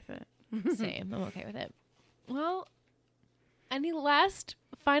 I'm okay with it. Same. I'm okay with it. Well, any last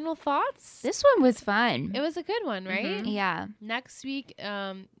final thoughts? This one was fun. It was a good one, right? Yeah. Next week,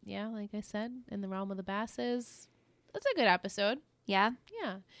 yeah, like I said, in the realm of the Basses, it's a good episode. Yeah.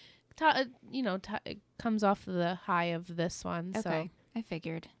 Yeah, it comes off the high of this one. Okay. So I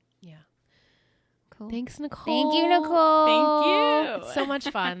figured. yeah. Cool. Thanks, Nicole. Thank you, Nicole. Thank you. It's so much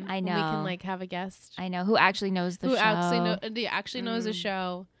fun. I when we can know. like have a guest I know who actually knows the who show. actually knows the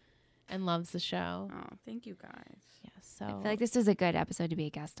show and loves the show. Oh, thank you guys. Yeah. So I feel like this is a good episode to be a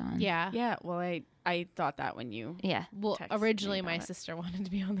guest on. yeah. Yeah, well, I thought that when you... Yeah. Well, Text me originally my about it. sister wanted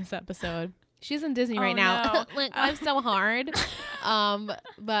to be on this episode. She's in Disney Oh, right now. no. Like life's so hard. But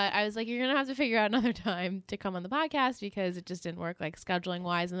I was like, you're gonna have to figure out another time to come on the podcast because it just didn't work like scheduling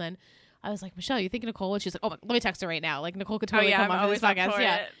wise. And then I was like, Michelle, you think Nicole? And she's like, oh, let me text her right now. Like Nicole could totally come on for this podcast.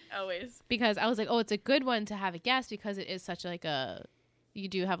 Yeah, Always. because I was like, oh, it's a good one to have a guest because it is such like you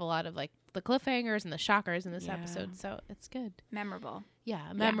do have a lot of like the cliffhangers and the shockers in this Yeah. episode, so it's good. Memorable. Yeah,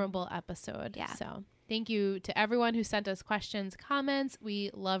 a memorable episode. Yeah. So thank you to everyone who sent us questions, comments. We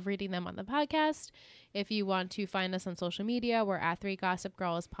love reading them on the podcast. If you want to find us on social media, we're at 3 Gossip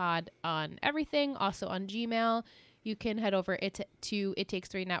Girls Pod on everything. Also on Gmail. You can head over to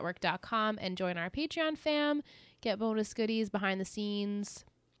ittakes3network.com and join our Patreon fam. Get bonus goodies, behind the scenes,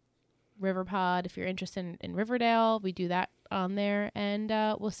 Riverpod. If you're interested in Riverdale, we do that on there. And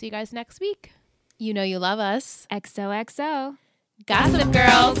we'll see you guys next week. You know you love us. XOXO. Gossip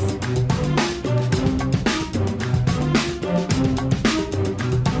Girls.